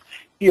 Sometimes it's,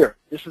 here,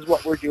 this is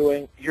what we're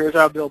doing. Here's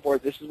our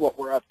billboard. This is what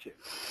we're up to.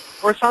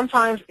 Or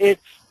sometimes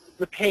it's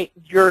the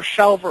your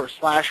shelver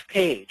 /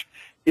 page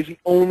is the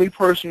only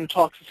person who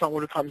talks to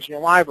someone who comes in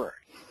your library.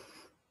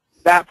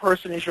 That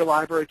person is your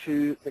library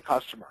to the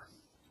customer.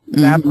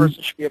 That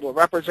person should be able to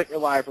represent your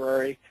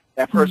library.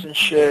 That person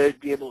should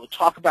be able to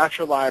talk about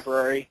your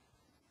library.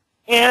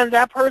 And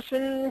that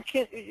person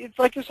it's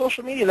like your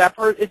social media.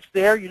 It's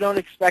there. You don't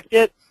expect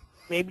it.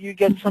 Maybe you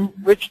get some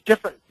rich,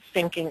 different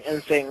thinking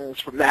and things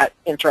from that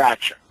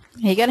interaction.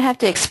 You're going to have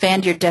to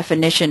expand your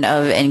definition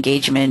of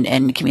engagement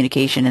and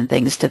communication and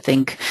things to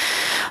think,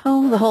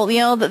 the whole,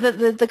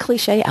 the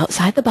cliche,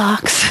 outside the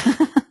box.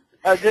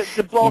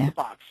 The blow up the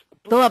box.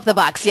 Blow up the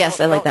box, yes,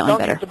 I like that one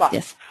better. The box.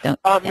 Yes,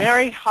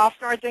 Mary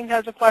Hoffner, I think,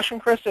 has a question,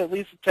 Krista. At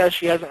least it says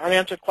she has an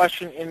unanswered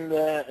question in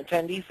the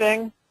attendee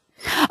thing.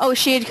 Oh,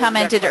 she had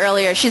commented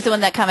earlier. She's the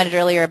one that commented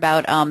earlier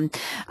about, I'm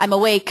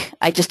awake,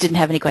 I just didn't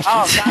have any questions.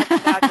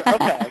 Oh, gotcha.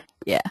 Okay.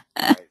 Yeah.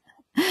 Right.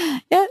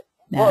 Yeah.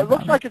 Well, it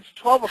looks like it's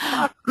 12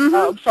 o'clock.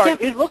 I'm sorry. Yeah.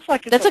 It looks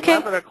like it's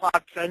 11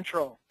 o'clock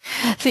Central.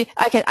 See,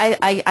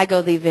 I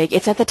go the vague.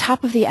 It's at the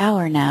top of the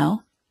hour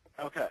now.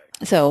 Okay.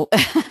 So,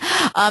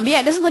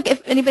 it doesn't look,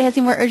 if anybody has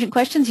any more urgent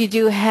questions, you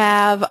do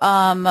have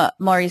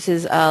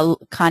Maurice's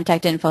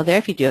contact info there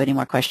if you do have any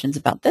more questions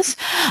about this.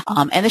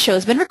 And the show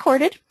has been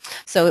recorded,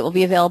 so it will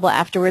be available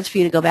afterwards for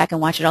you to go back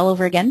and watch it all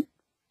over again.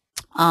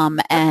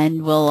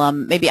 And we'll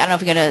maybe, I don't know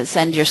if you're going to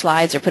send your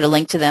slides or put a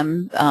link to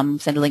them,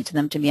 send a link to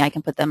them to me. I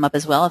can put them up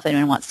as well if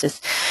anyone wants to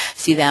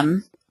see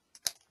them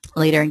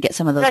later and get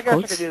some of those quotes.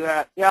 I guess I could do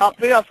that. Yeah,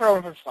 maybe I'll throw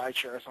them in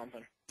SlideShare or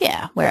something.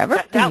 Yeah,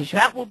 wherever.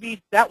 That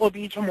will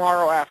be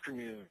tomorrow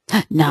afternoon.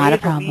 Not a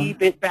problem. It'll be a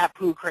bit bat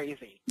poo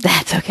crazy.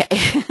 That's okay.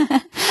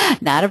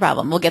 Not a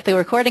problem. We'll get the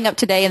recording up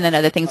today, and then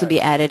other things will be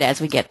added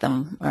as we get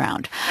them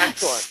around.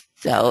 Excellent.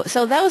 So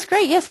that was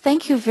great. Yes,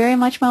 thank you very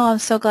much, Mo. I'm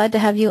so glad to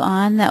have you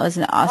on. That was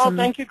an awesome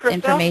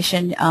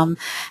information.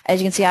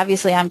 As you can see,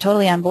 obviously, I'm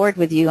totally on board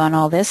with you on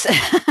all this,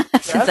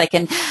 since I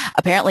can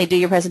apparently do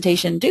your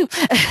presentation too.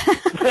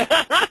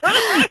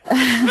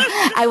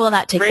 I will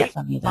not take that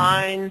from you, though.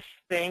 Minds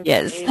think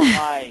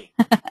alike.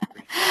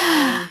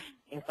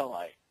 Think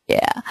alike.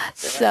 Yeah.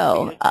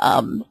 So,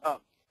 can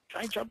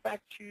I jump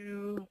back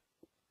to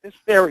this?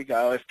 There we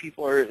go. If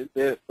people are,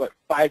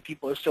 5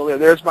 people are still there,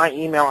 there's my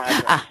email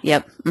address.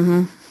 Yep.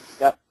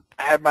 Yep.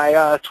 I have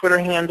my Twitter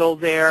handle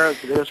there.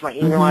 There's my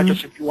email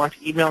address if you want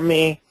to email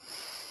me,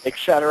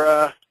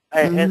 etc.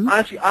 And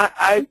honestly,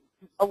 a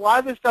lot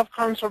of this stuff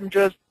comes from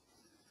just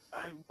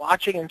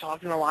watching and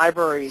talking to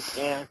libraries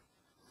and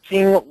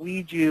seeing what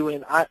we do.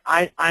 And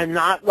I'm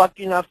not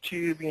lucky enough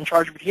to be in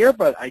charge of it here,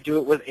 but I do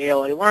it with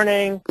ALA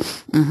Learning.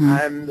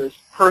 I'm this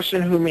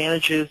person who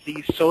manages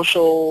the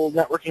social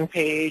networking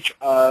page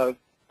of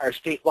our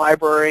state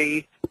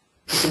library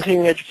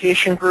continuing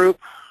education group.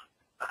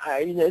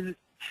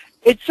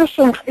 It's just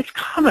it's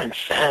common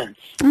sense.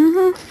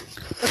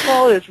 That's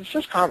all it is. It's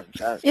just common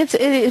sense.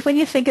 When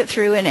you think it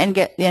through and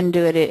get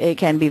into it, it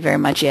can be very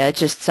much, it's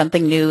just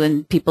something new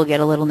and people get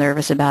a little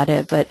nervous about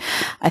it. But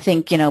I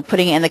think,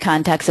 putting it in the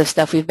context of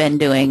stuff we've been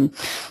doing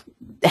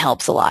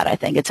helps a lot, I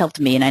think. It's helped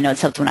me, and I know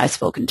it's helped when I've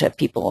spoken to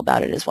people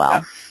about it as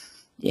well.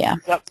 Yeah.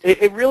 Yep.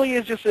 It really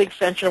is just an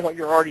extension of what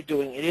you're already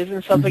doing. It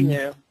isn't something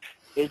new.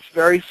 It's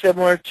very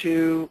similar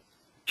to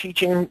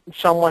teaching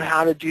someone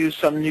how to do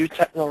some new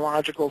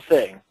technological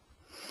thing.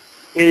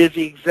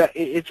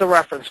 It's a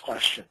reference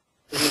question.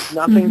 It is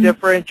nothing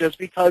different. Just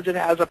because it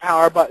has a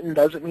power button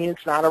doesn't mean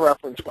it's not a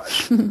reference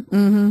question.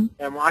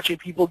 And watching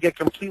people get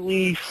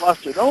completely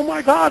flustered. Oh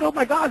my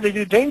God, they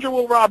do Danger,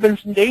 Will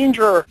Robinson,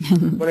 danger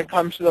when it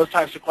comes to those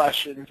types of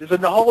questions. It's a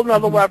whole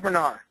other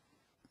webinar.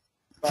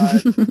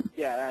 But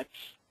yeah,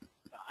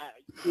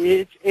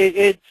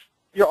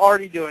 you're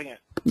already doing it.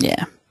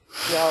 Yeah.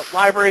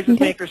 Libraries and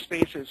maker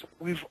spaces.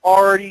 We've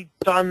already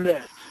done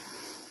this.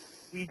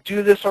 We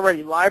do this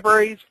already.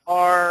 Libraries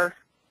are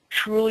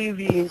truly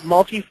the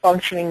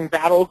multifunctioning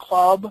battle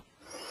club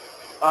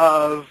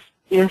of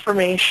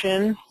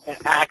information and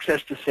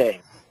access to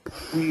things.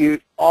 We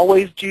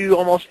always do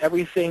almost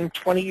everything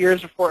 20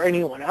 years before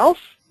anyone else.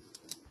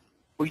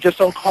 We just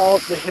don't call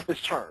it the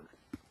hippest term.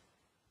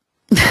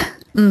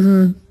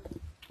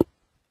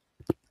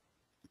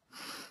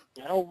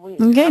 How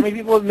many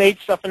people have made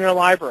stuff in their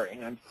library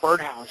and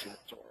birdhouses?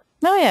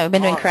 Oh yeah, we've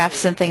been doing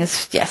crafts and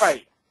things. Yes.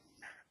 Right.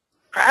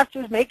 Craft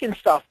is making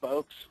stuff,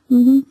 folks.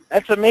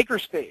 That's a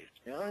makerspace.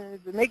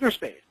 It's a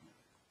makerspace.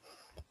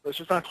 It's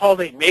just not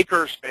called a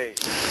makerspace,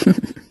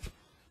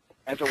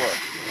 as it were.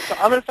 So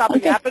I'm going to stop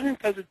yapping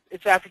because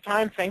it's after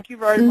time. Thank you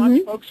very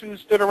much, folks who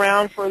stood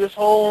around for this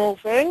whole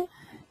thing.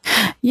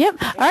 Yep.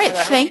 All right.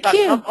 Thank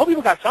you. I hope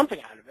people got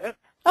something out of it.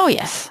 Oh,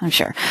 yes, I'm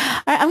sure.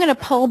 All right, I'm going to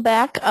pull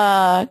back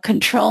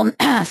control,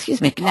 excuse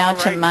me, now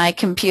to my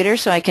computer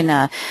so I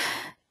can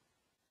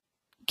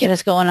get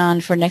us going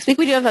on for next week.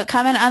 We do have a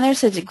comment on there.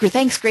 Says,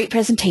 thanks, great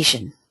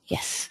presentation.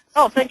 Yes.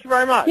 Oh, thank you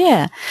very much.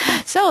 Yeah.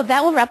 So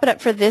that will wrap it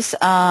up for this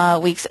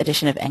week's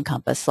edition of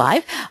NCompass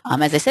Live.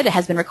 As I said, it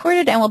has been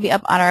recorded and will be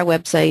up on our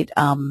website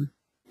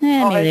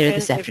maybe later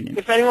this afternoon.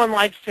 If anyone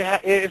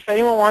if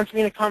anyone wants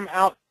me to come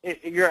out,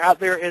 you're out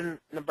there in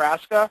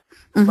Nebraska.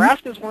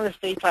 Nebraska is one of the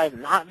states I have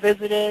not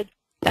visited.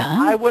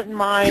 I wouldn't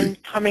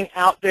mind coming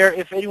out there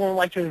if anyone would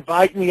like to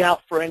invite me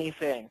out for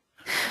anything.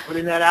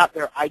 Putting that out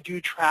there. I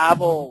do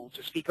travel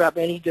to speak about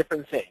many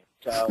different things.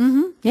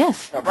 So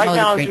yes. Right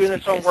now I'm doing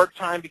this on work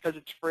time because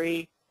it's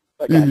free.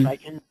 But yes,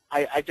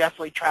 I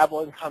definitely travel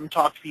and come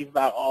talk to people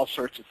about all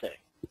sorts of things.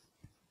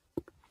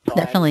 So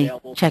definitely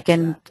check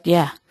in.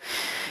 Yeah.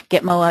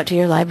 Get Mo out to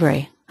your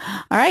library.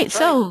 All right,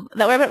 so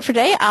that wrap it up for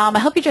today. I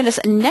hope you join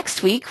us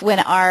next week when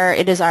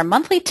it is our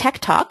monthly Tech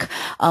Talk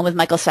with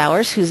Michael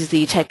Sowers, who's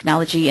the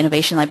Technology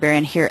Innovation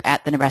Librarian here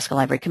at the Nebraska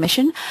Library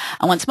Commission.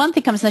 Once a month,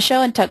 he comes on the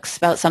show and talks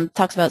about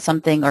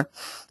something or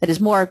that is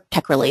more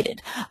tech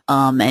related.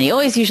 And he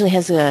always usually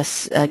has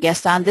a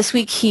guest on. This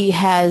week he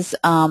has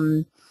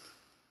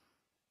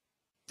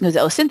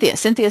Cynthia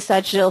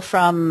Sagil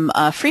from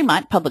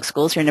Fremont Public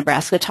Schools here in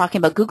Nebraska talking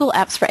about Google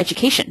Apps for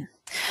Education.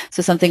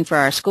 So something for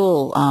our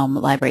school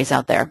libraries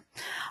out there.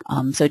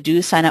 So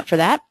do sign up for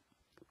that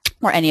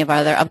or any of our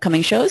other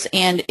upcoming shows.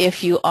 And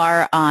if you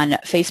are on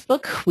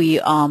Facebook,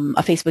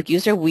 a Facebook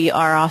user, we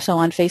are also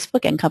on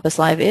Facebook, NCompass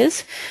Live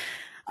is.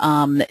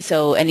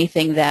 So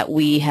anything that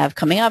we have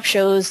coming up,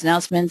 shows,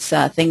 announcements,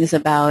 things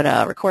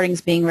about recordings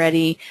being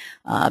ready,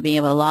 being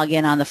able to log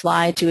in on the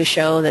fly to a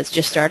show that's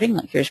just starting.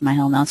 Like here's my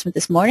whole announcement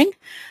this morning.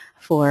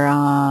 For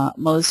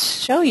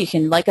Mo's show, you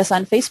can like us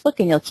on Facebook,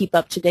 and you'll keep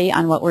up to date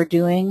on what we're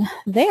doing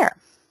there.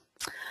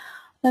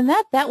 And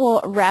that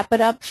will wrap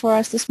it up for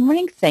us this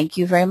morning. Thank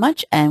you very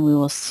much, and we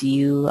will see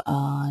you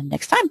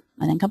next time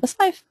on NCompass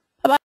Live.